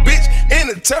yellow bitch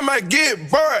anytime I get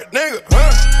bored, nigga,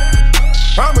 huh?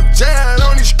 I'm a giant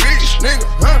on these streets, nigga,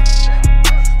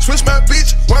 huh? Switch my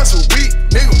bitch once a week,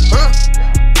 nigga, huh?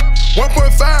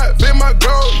 1.5 in my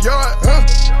gold yard, huh?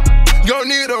 You gon'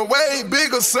 need a way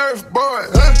bigger surfboard,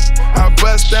 huh? I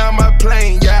bust down my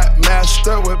plane, yacht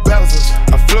master with Bezos.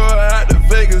 I flew her out to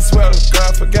Vegas, well,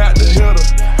 God forgot to hit her.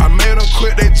 I made them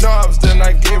quit their jobs, then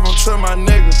I gave them to my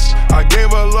niggas. I gave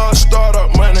her a little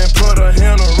startup money and put her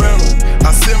in a rental.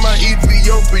 I sent my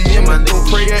Ethiopian to go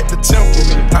pray at the temple.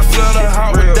 I flood her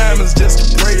heart with diamonds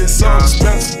just to pray, it's so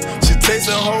expensive. She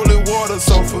tasting holy water,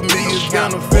 so for me it's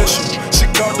beneficial. She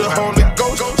called the Holy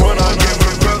Ghost when I gave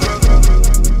her brother.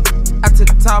 I took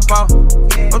the top off,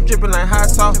 I'm dripping like hot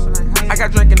sauce. I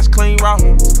got drink and it's clean raw.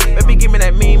 Baby, give me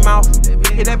that mean mouth.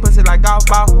 Hit that pussy like golf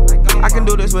ball. I can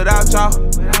do this without y'all.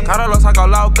 Carlos, I go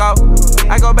loco.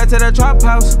 I go back to the trap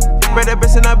house. Spread that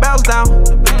bitch and the bells down.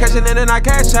 Cashing in and I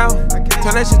cash out.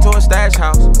 Turn that shit to a stash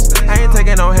house. I ain't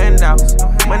taking no handouts.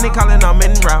 Money calling, I'm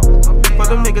in route. For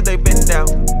them niggas, they been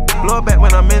down. Blow it back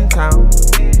when I'm in town.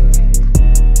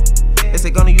 They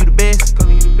say, gonna you the best.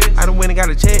 I done win and got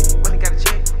a check.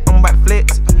 I'm about to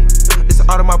flex. It's an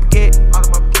Audemars Piguet.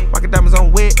 Rocket diamonds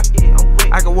on wet.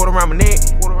 I got water around my neck.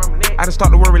 I done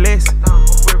start to worry less.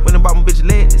 When I bought my bitch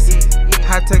legs.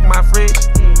 High tech my fridge.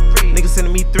 Niggas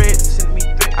sending me threats.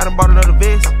 I done bought another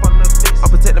vest. I'm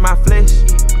protecting my flesh.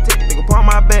 Nigga pour on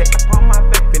my back.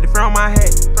 50 front on my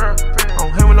hat. I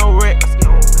don't have no wrecks.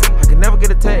 I can never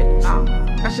get attacked.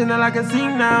 I Chanel like a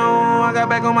scene now. I got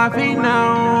back on my feet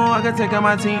now. I can take out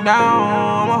my team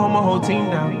down. I'ma hold my whole team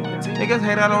down. Niggas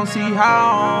hate, I don't see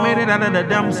how. Made it out of the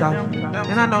dumb south,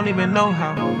 and I don't even know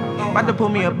how. About to pull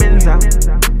me a Benz out.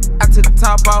 I took the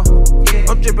top off.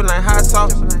 I'm dripping like hot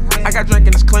sauce. I got drink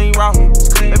and it's clean raw.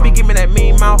 Baby, give me that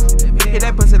mean mouth. Hit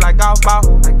that pussy like golf ball.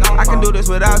 I can do this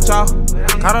without y'all.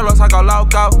 Carlos, I go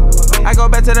loco. I go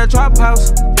back to the trap house.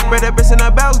 Spread that bitch and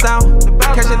the bells down.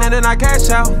 Cashing in and I cash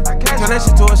out. Turn that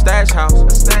shit to a stash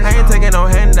house. I ain't taking no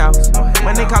handouts.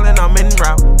 Money calling, I'm in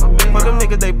route. For them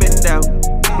niggas, they been down.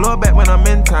 Blow it back when I'm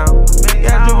in town.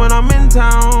 Yeah, I drip when I'm in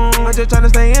town. I'm just tryna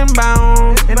stay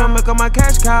inbound. And I'm making my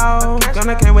cash cow.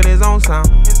 Gonna came with his own sound.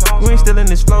 You ain't still in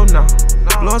this flow now.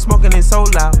 Blowin' smoking it so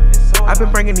loud. I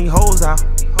been bringing these hoes out.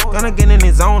 Gonna get in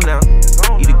his zone now.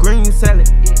 Eat the green, sell it.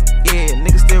 Yeah,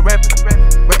 niggas still rapping.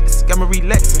 Rats got me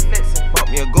relaxing. Bought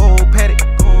me a gold paddock.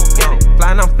 Yeah,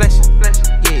 flying, I'm flashing.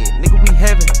 Yeah, nigga, we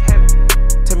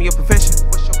heaven. Tell me your profession.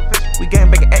 We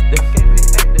getting back and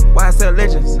active. Why I sell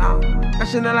legends? I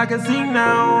Chanel like a scene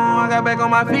now. I got back on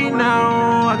my feet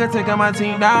now. I can take out my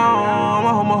team down.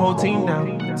 I'ma hold my whole team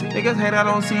down. Niggas hate, I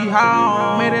don't see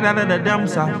how. Made it out of the dumb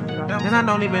south, and I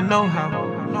don't even know how.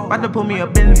 About to pull me a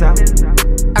Benz out.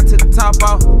 I took the top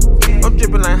off. I'm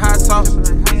dripping like hot sauce.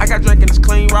 I got drink and it's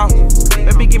clean raw.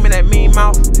 Baby, give me that mean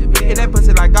mouth. Hit that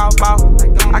pussy like golf ball.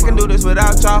 I can do this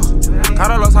without y'all.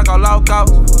 Carlos, I go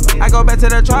loco. I go back to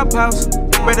the trap house.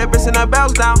 Spread that bitch and the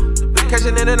bells down.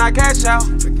 Cashing in and I cash out.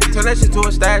 Turn that shit to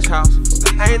a stash house.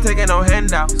 I ain't taking no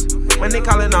handouts. When they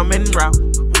callin', I'm in route.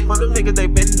 For them niggas, they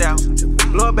been down.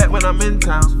 Blow it back when I'm in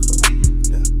town.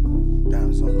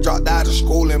 Dropped out of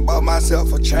school and bought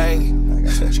myself a chain.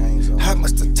 I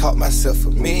must have taught myself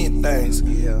a million things.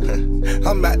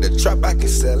 I'm out the trap, I can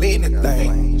sell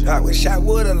anything. I wish I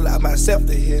would allow myself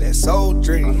to hear that soul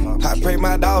dream. I pray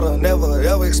my daughter never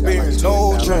ever experience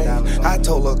no dream. I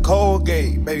told her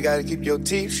Colgate, baby, gotta keep your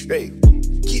teeth straight.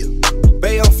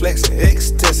 Bay, I'm flexing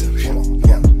extensive.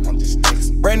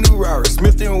 Brand new Rari,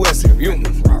 Smith & Wesson, you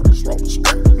know.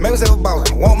 Make myself a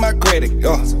baller, want my credit,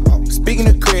 yo. Speaking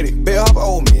of credit, bet off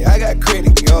owe me, I got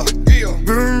credit, yo.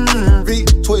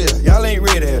 V12, y'all ain't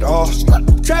ready at all.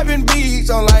 Trapping beats,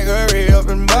 I'm like, hurry up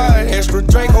and buy extra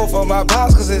Draco for my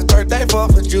pops, cause his birthday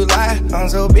 4th of July. I'm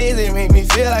so busy, make me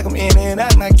feel like I'm in and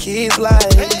out my kids' life.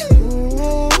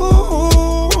 I'm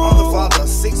the father of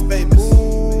 6 babies. You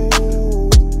know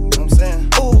what I'm saying?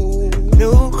 Ooh,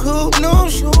 new coupe, new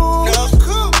shoes. New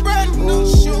coupe, brand new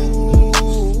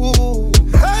shoes.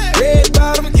 Red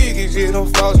bottom kicking shit on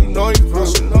falls, you know you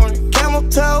cross. Camel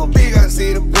toe big, I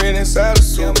see the print inside the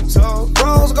suit.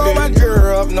 Rose go my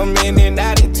girl up, no minute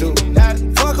 92.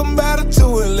 Fuck them by the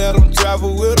 2 and let them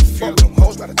travel with a few.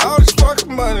 All this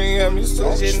fucking money at me,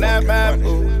 so shit not my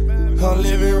boo. I'm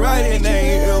living right and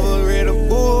ain't ever read a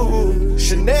book.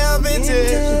 Chanel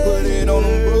vintage, put it on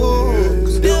them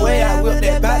rules. The way I whip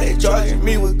that body, charging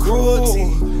me with cruelty.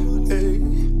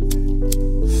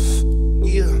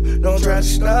 Don't try to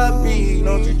stop me,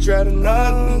 don't you try to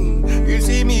knock me. You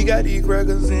see me, got these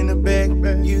crackers in the back.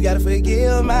 You gotta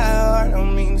forgive my heart, I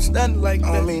don't mean to stunt like that.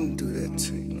 I don't mean to do that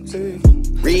to you.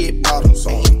 Red bottoms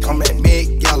on, come at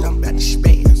me, yellow. I'm about to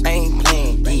spaz, I ain't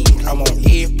playing games, I'm on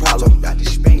head problem. About to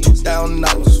spaz,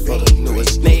 $2,000 for the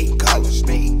newest snake collar.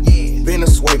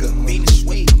 Venezuela,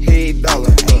 head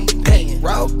dollar, ain't paying.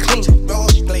 Raw clean,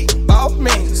 ball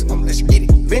mans, let's get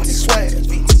it. Vintage swag,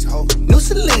 new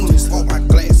Celine's, on my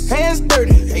glass. Hands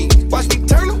dirty, hey, watch me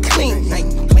turn them clean.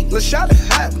 Let's shot it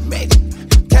hot, magic,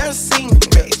 kerosene,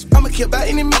 I'ma kill by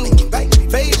any means.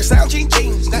 Fade the sound,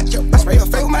 jeans, not yo. I spray her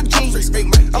face with my jeans.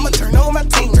 I'ma turn on my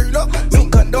team. New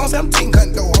condom 17,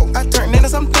 I turn into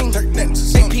something.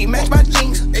 AP match my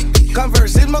jeans.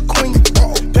 Converse is my queen.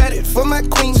 Padded for my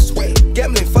queen.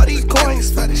 Gambling for these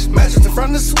coins. Matches in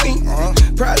front of the swing.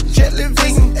 Private jet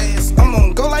living. I'm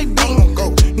gonna go like Bean.